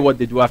don't care what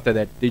they do after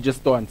that. They just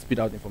store and spit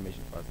out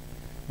information for us.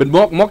 But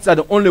mocks are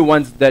the only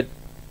ones that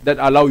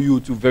allow you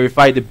to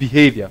verify the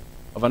behavior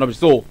of an object.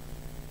 So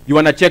you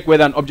want to check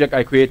whether an object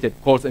I created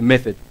calls a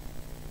method,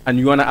 and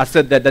you want to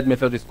assert that that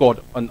method is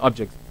called on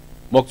objects.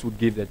 Mocks would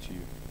give that to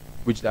you,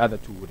 which the other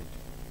two wouldn't.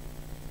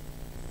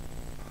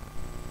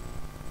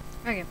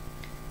 Okay.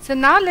 So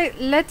now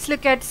let's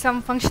look at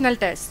some functional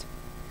tests,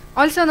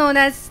 also known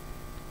as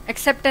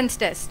acceptance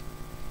test.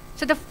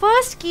 So the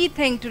first key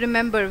thing to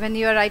remember when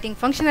you are writing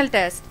functional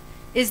tests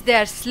is they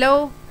are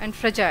slow and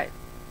fragile.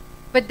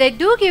 But they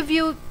do give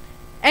you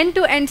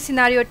end-to-end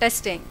scenario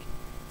testing.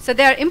 So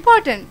they are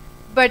important,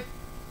 but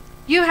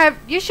you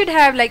should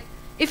have, like,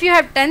 if you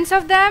have tens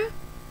of them,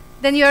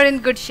 then you are in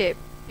good shape.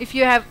 If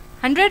you have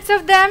hundreds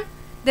of them,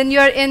 then you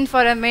are in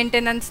for a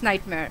maintenance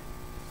nightmare.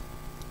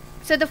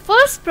 So the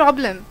first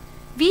problem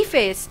we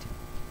faced,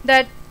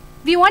 that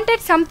we wanted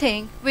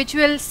something which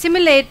will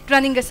simulate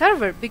running a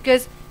server,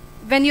 because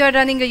when you are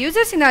running a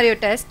user scenario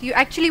test, you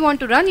actually want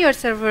to run your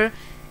server,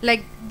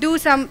 like do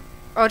some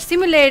or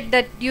simulate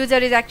that user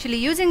is actually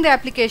using the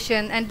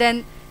application and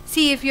then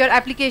see if your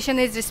application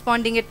is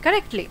responding it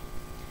correctly.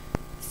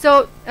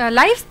 So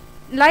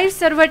live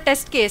server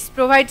test case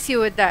provides you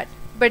with that,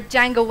 but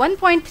Django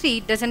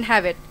 1.3 doesn't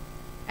have it.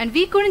 And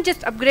we couldn't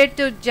just upgrade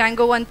to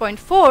Django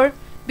 1.4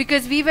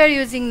 because we were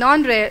using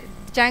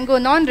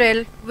Django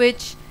non-rail,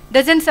 which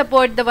doesn't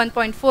support the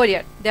 1.4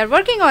 yet. They're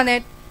working on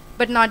it,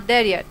 but not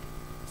there yet.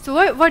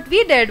 So what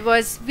we did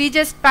was we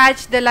just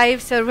patched the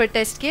live server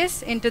test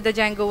case into the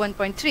Django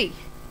 1.3.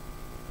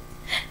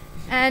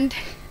 And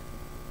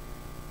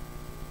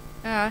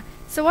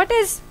so what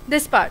is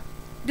this part?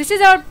 This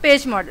is our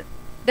page model.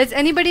 Does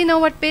anybody know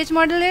what page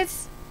model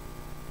is?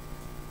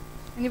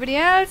 Anybody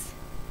else?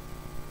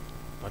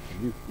 Not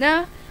for you.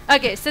 No?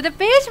 Okay, so the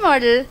page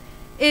model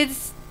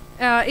is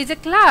a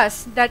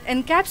class that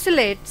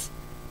encapsulates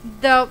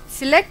the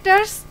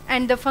selectors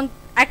and the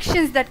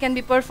actions that can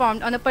be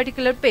performed on a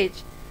particular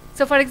page.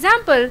 So for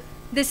example,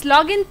 this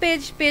login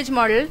page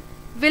model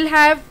will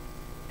have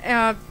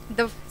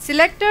the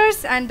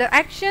selectors and the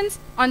actions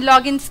on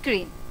login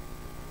screen.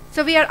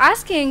 So we are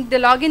asking the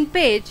login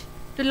page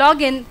to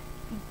log in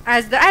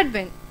as the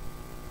admin.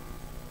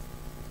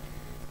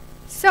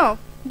 So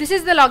this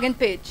is the login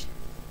page.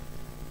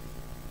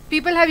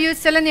 People have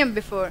used Selenium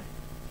before,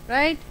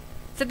 right?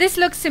 So this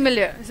looks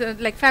similar, so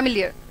like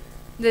familiar.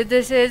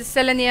 This is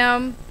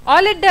Selenium.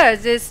 All it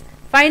does is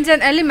finds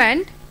an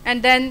element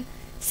and then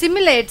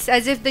simulates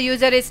as if the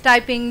user is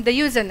typing the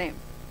username.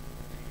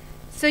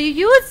 So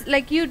you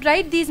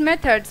write these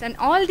methods, and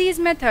all these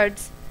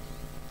methods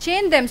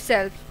chain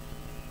themselves.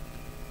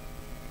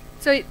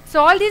 So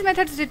all these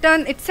methods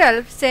return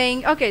itself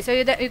saying, okay, so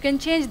you can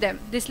change them.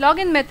 This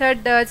login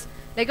method does,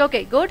 like,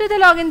 okay, go to the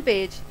login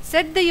page,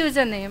 set the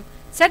username,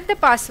 set the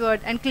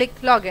password, and click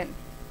login,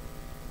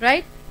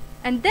 right?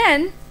 And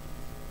then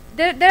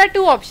there are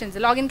two options. The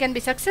login can be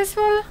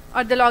successful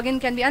or the login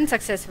can be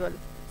unsuccessful.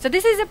 So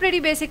this is a pretty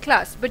basic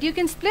class, but you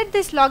can split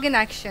this login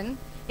action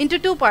into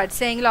two parts,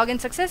 saying login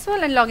successful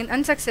and login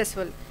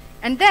unsuccessful.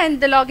 And then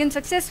the login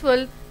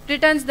successful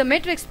returns the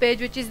matrix page,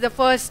 which is the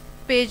first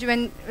page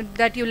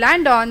that you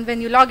land on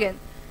when you log in.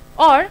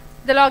 Or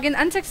the login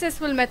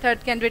unsuccessful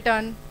method can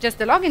return just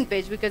the login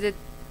page, because it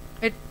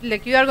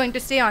like you are going to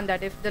stay on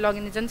that if the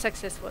login is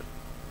unsuccessful.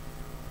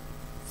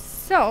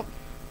 So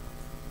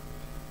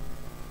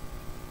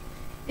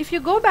if you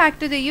go back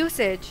to the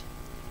usage,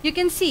 you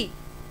can see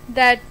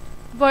that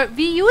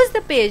we use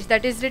the page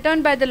that is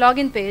returned by the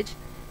login page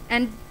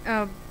and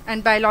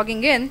by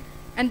logging in,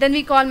 and then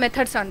we call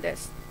methods on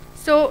this.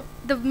 So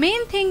the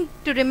main thing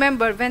to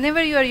remember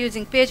whenever you are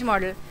using page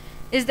model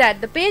is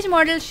that the page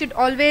model should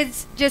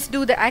always just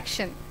do the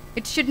action.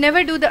 It should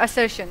never do the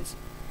assertions.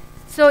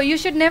 So you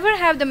should never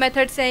have the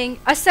method saying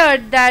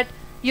assert that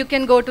you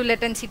can go to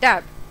latency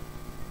tab.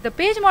 The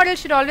page model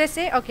should always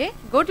say, okay,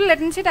 go to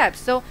latency tab.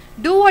 So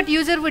do what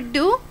user would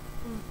do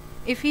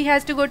if he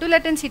has to go to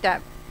latency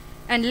tab,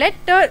 and let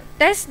the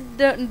test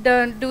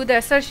do the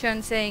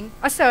assertion saying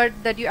assert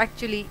that the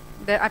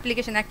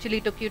application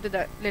actually took you to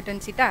the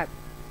latency tab,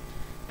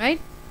 right?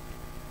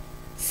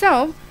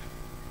 So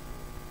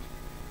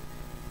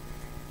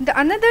the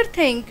another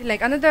thing,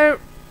 like another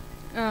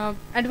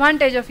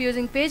advantage of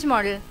using page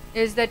model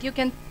is that you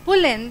can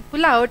pull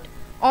out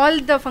all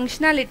the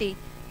functionality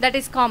that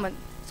is common.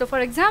 So for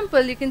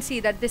example, you can see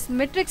that this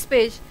matrix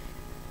page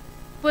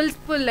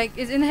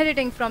is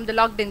inheriting from the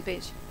logged in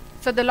page.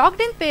 So the logged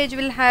in page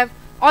will have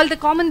all the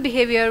common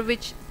behavior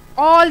which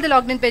all the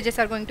logged in pages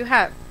are going to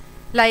have,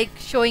 like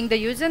showing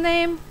the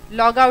username,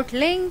 logout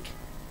link.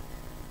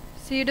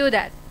 So you do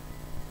that.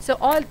 So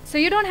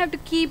you don't have to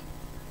keep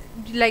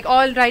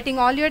writing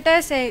all your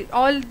tests.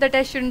 All the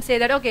tests shouldn't say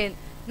that, okay,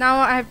 now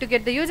I have to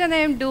get the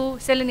username, do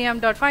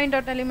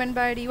selenium.find.element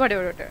by id,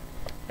 whatever,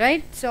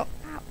 right? So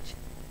ouch.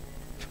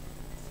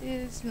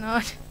 This is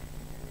not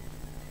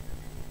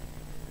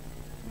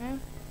Yeah.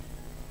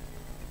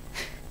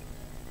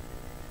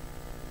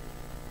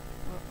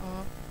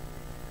 Uh-oh.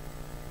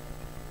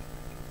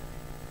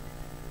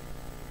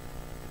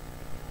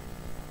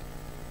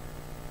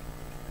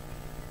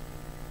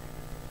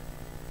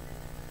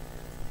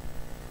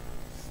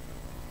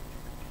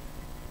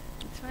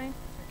 It's fine.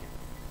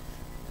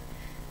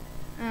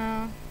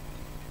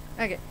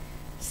 Okay.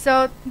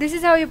 So this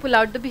is how you pull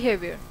out the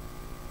behavior.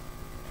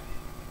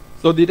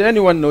 So did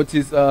anyone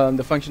notice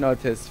the functional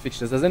test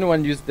fixtures? Has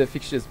anyone used the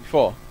fixtures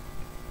before?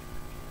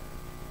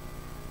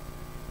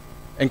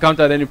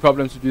 Encountered any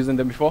problems with using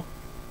them before?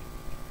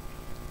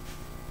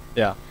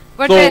 Yeah.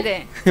 What So- were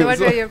they? So what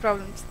so- were your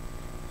problems?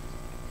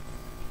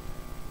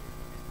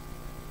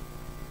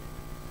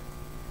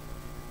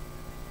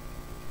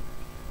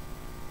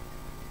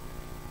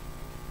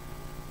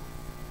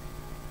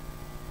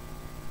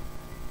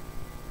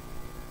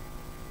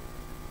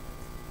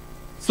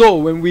 So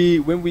when we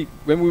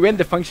went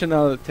the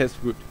functional test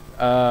route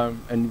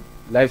and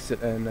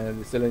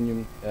the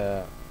Selenium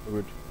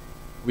route,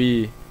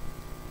 we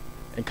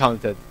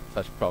encountered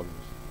such problems.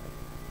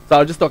 So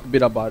I'll just talk a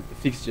bit about the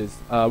fixtures.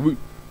 For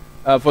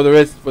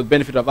the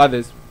benefit of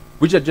others,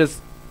 which are just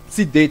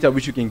seed data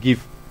which you can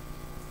give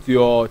to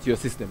your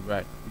system,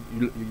 right?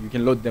 You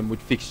can load them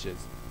with fixtures.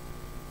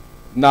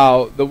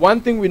 Now, the one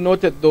thing we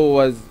noted though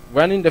was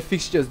running the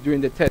fixtures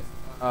during the test.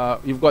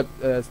 You've got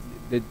the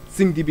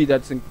SyncDB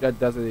that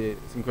does a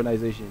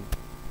synchronization.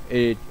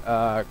 It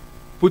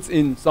puts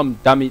in some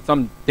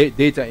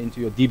data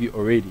into your DB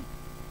already,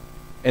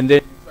 and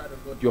then you try to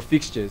load your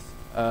fixtures,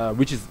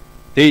 which is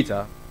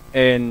data,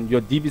 and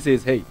your DB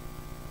says, "Hey,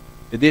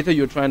 the data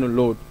you're trying to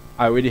load,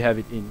 I already have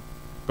it in,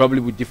 probably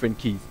with different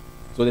keys."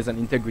 So there's an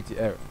integrity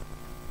error.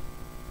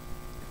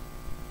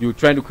 You're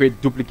trying to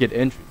create duplicate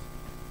entries,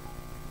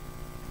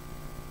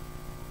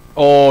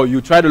 or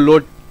you try to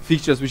load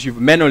fixtures which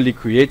you've manually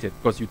created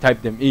because you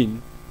type them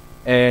in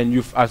and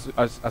you've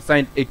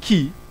assigned a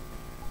key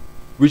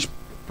which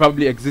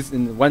probably exists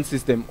in one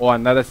system or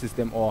another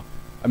system, or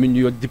I mean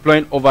you're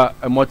deploying over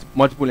a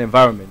multiple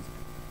environments.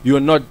 You're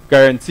not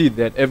guaranteed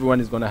that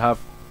everyone is going to have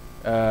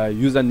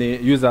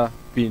user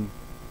pin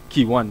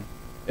key 1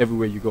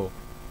 everywhere you go.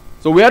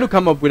 So we had to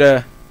come up with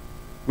a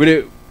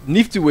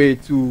nifty way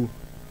to,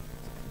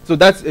 so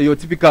that's your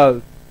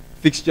typical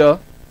fixture.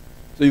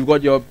 So you've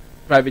got your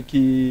private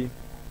key,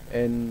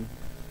 and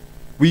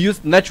we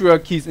used natural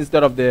keys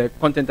instead of the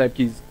content type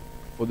keys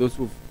for those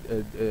who've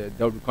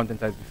dealt with content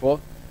types before,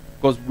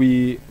 because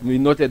we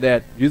noted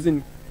that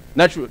using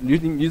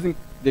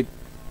the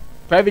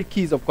private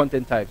keys of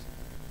content types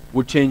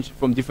would change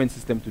from different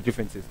system to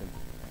different system,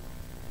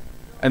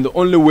 and the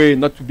only way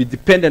not to be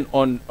dependent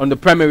on the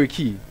primary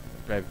key,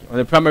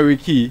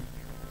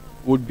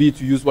 would be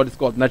to use what is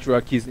called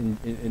natural keys in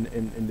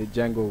the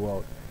Django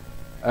world,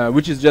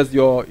 which is just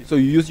so you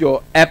use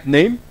your app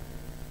name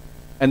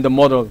and the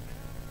model,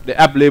 the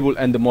app label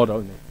and the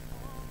model name,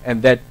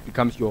 and that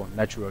becomes your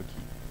natural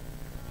key.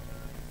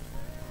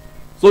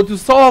 So to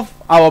solve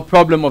our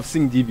problem of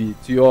SyncDB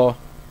to your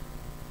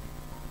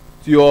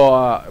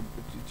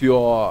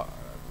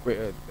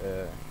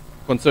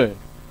concern,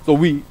 so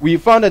we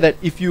found out that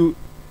if you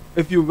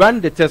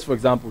run the test, for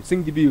example,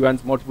 SyncDB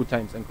runs multiple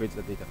times and creates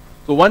the data.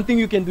 So one thing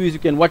you can do is you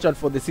can watch out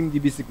for the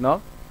SyncDB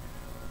signal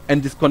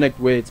and disconnect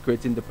where it's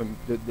creating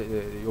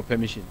your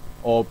permission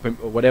or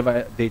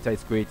whatever data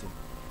it's creating.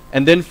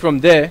 And then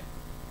from there,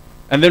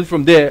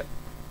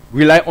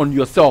 rely on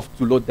yourself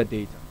to load the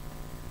data.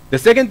 The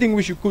second thing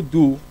which you could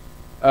do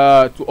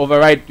to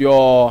override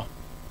your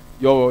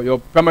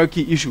primary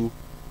key issue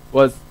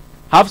was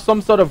have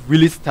some sort of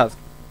release task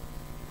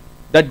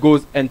that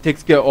goes and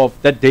takes care of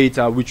that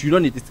data which you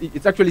don't need.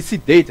 It's actually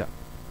seed data,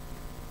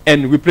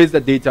 and replace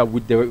that data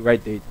with the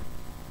right data.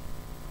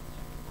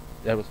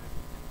 That was.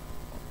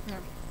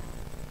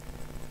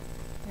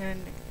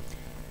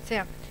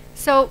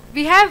 So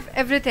we have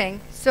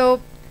everything.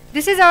 So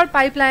this is our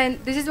pipeline.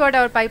 This is what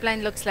our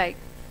pipeline looks like.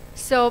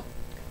 So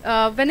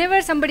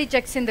whenever somebody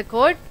checks in the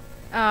code,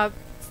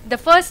 the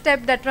first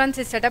step that runs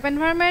is setup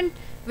environment,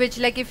 which,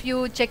 like, if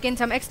you check in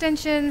some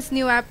extensions,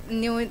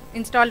 new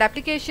installed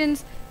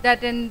applications,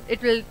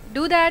 it will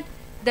do that.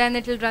 Then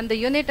it will run the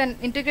unit and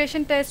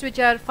integration tests, which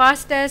are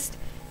fast tests,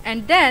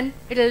 and then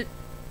it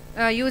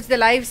will use the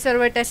live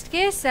server test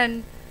case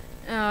and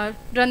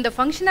run the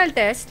functional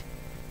test.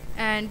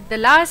 And the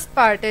last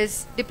part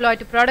is deploy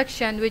to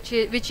production, which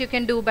you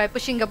can do by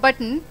pushing a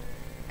button,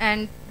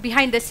 and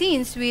behind the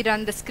scenes we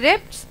run the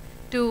scripts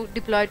to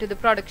deploy to the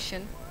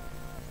production.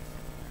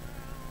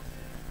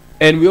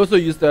 And we also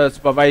use the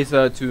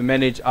supervisor to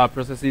manage our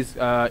processes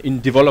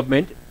in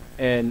development,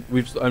 and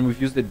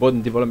we've used it both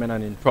in development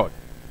and in prod.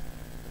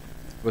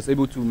 It was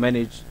able to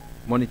manage,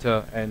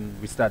 monitor, and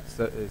restart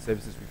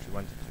services which we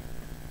wanted to.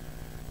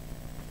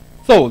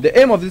 So the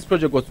aim of this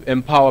project was to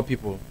empower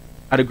people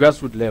at a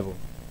grassroots level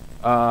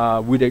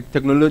with a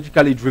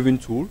technologically driven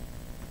tool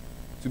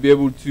to be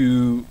able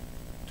to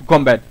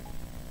combat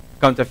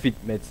counterfeit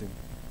medicine,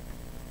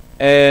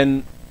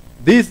 and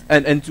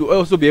to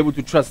also be able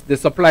to trust the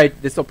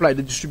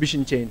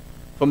distribution chain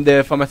from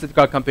the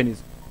pharmaceutical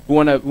companies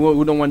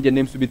who don't want their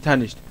names to be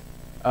tarnished,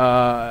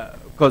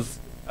 because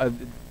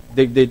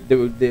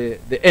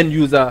the end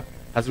user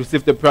has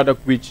received a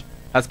product which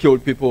has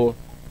killed people,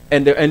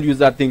 and the end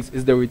user thinks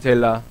is the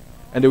retailer,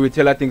 and the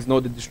retailer thinks no,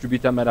 the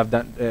distributor might have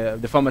done,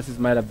 the pharmacist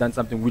might have done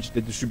something which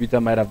the distributor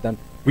might have done,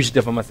 which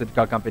the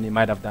pharmaceutical company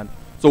might have done.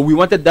 So we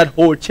wanted that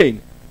whole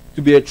chain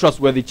to be a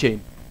trustworthy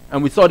chain,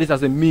 and we saw this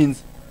as a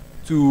means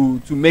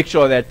to make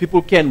sure that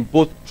people can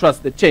both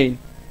trust the chain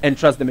and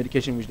trust the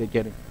medication which they're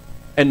getting.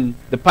 And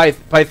the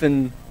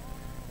Python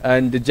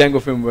and the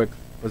Django framework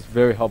was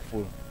very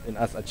helpful in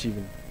us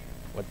achieving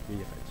what we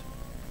have achieved.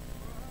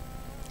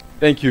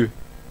 Thank you.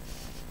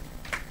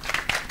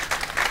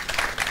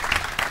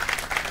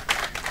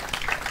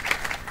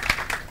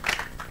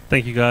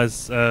 Thank you,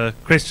 guys.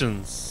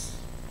 Questions?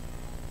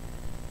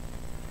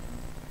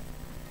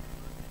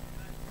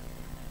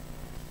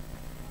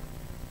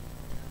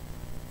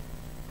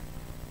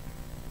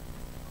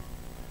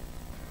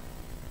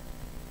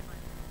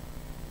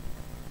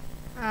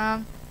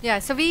 Yeah,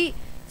 so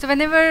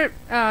whenever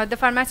the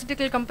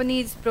pharmaceutical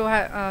companies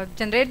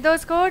generate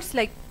those codes,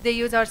 like they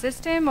use our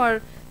system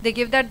or they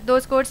give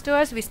those codes to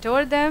us, we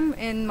store them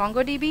in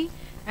MongoDB,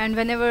 and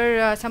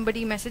whenever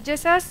somebody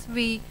messages us,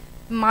 we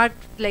mark,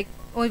 like,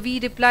 or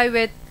we reply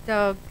with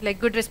like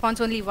good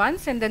response only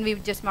once, and then we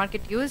just mark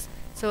it used.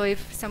 So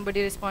if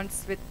somebody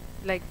responds with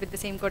the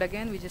same code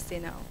again, we just say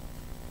no.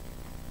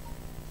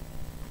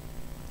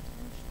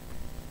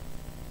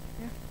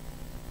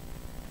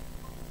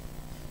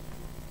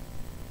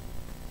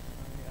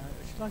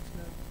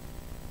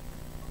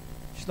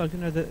 I'd like to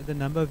know the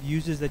number of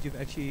users that you've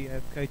actually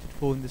catered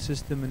for in the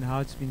system and how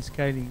it's been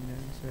scaling.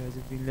 So has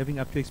it been living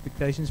up to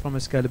expectations from a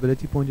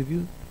scalability point of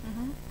view?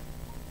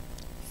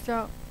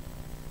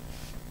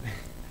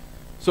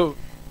 So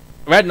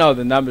right now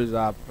the numbers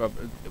are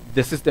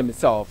the system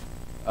itself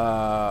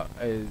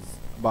is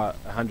about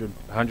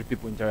 100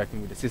 people interacting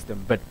with the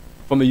system, but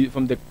from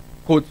the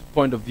code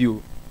point of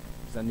view,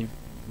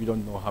 we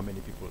don't know how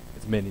many people.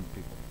 It's many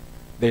people.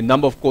 The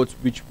number of codes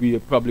which we are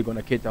probably going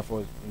to cater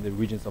for in the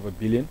regions of 1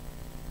 billion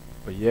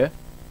per year.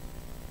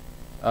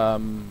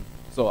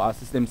 So our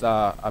systems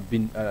are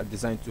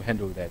designed to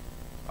handle that,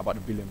 about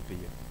 1 billion per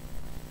year.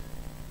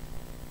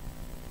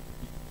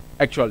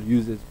 Actual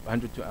users,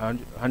 100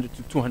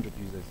 to 200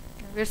 users.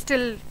 We're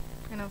still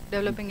kind of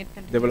developing it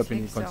continuously.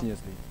 Developing it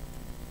continuously.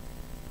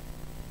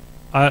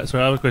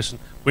 Sorry, I have a question.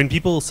 When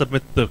people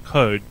submit the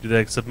code, do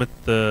they submit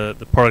the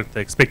product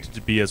they expect it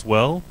to be as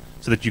well,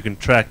 so that you can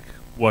track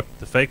what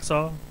the fakes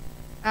are?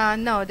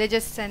 No, they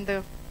just send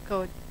the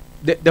code.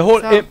 The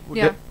whole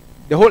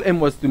aim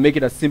was to make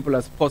it as simple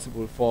as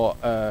possible for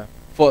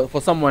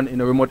someone in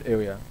a remote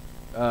area.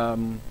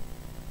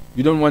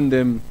 You don't want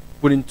them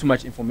putting too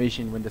much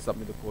information when they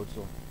submit the code.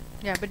 So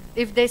yeah, but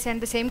if they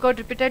send the same code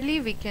repeatedly,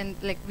 we can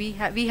we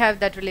have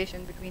that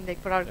relation between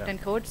like product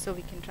and code, so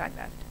we can track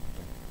that.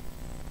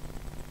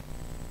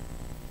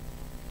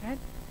 Right?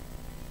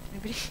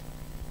 Anybody?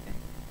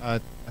 I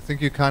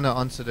think you kind of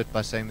answered it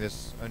by saying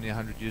there's only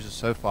 100 users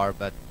so far,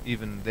 but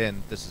even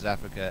then, this is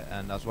Africa,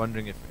 and I was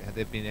wondering if had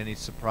there been any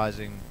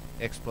surprising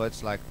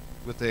exploits, like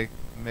with the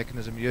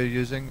mechanism you're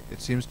using,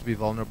 it seems to be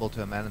vulnerable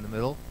to a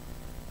man-in-the-middle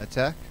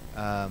attack.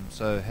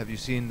 So have you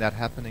seen that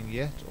happening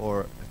yet,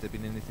 or have there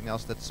been anything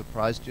else that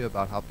surprised you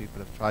about how people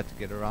have tried to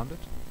get around it?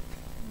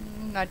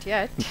 Not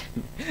yet.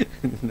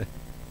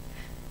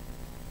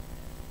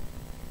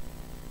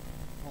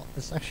 Well,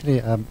 this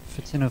actually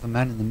fits in with a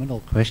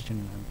man-in-the-middle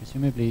question.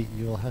 Presumably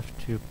you'll have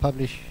to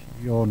publish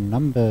your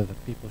number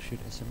that people should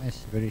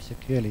SMS very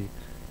securely.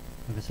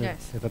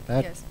 If a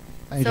bad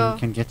agent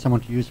can get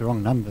someone to use the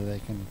wrong number, they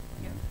can.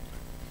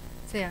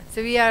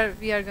 So we are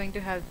going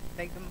to have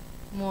like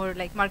more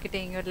like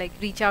marketing or like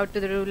reach out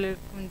to the rural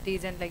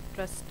communities and like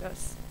trust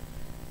us.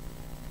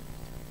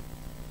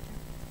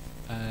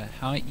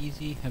 How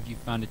easy have you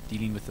found it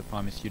dealing with the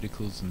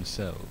pharmaceuticals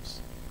themselves?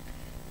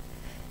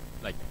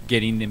 Like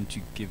getting them to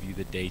give you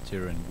the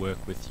data and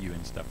work with you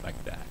and stuff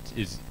like that.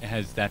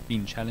 Has that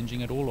been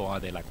challenging at all, or are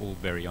they like all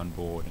very on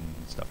board and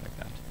stuff like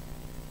that?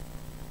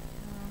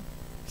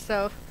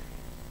 So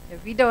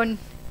we don't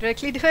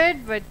directly do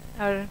it, but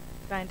our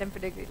client and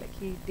pedigree, like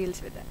he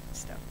deals with that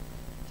stuff.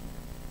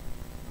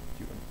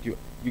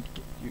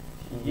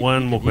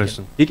 One more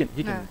question. He can.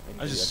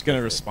 I was just going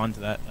to respond to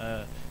that.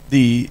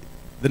 The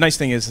nice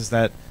thing is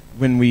that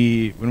when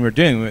we're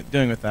doing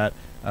with that,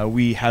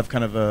 we have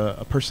kind of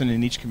a person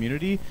in each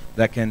community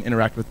that can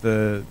interact with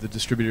the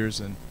distributors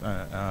and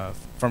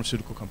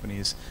pharmaceutical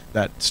companies.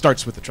 That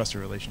starts with a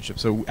trusted relationship.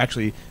 So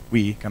actually,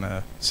 we kind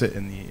of sit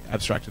in the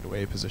abstracted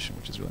away position,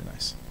 which is really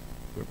nice.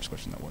 Whoever's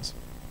question that was.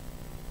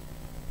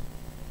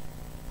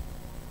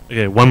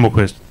 Okay, one more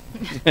question.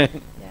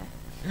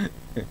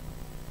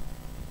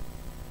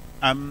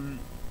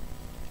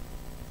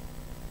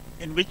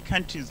 In which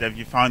countries have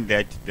you found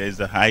that there's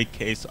a high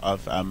case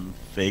of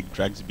fake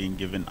drugs being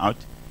given out?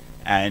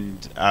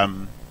 And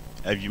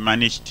have you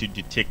managed to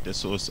detect the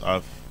source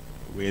of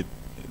where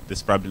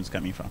this problem is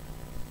coming from?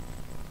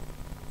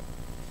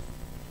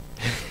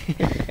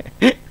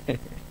 Not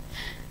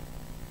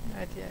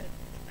yet.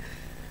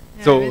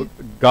 Yeah, So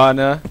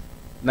Ghana,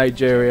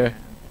 Nigeria,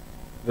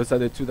 those are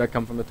the two that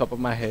come from the top of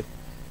my head.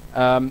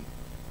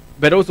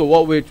 But also,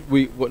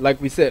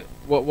 like we said,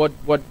 what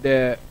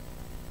the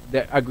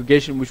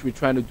aggregation which we're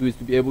trying to do is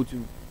to be able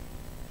to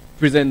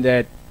present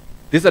that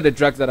these are the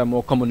drugs that are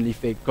more commonly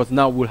faked, because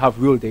now we'll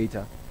have real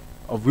data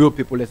of real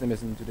people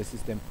SMSing into the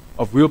system,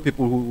 of real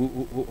people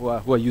who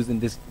are using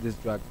this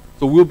drug.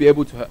 So we'll be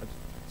able to.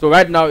 So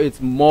right now it's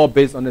more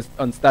based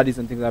on studies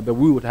and things like that, but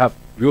we would have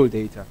real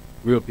data,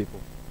 real people.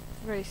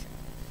 Right.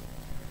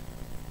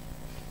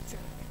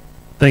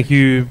 Thank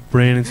you,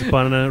 Brain and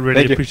Suparna.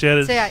 Really appreciate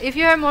it. So yeah, if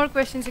you have more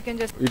questions, you can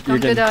just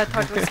come to the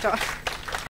Thoughtful store.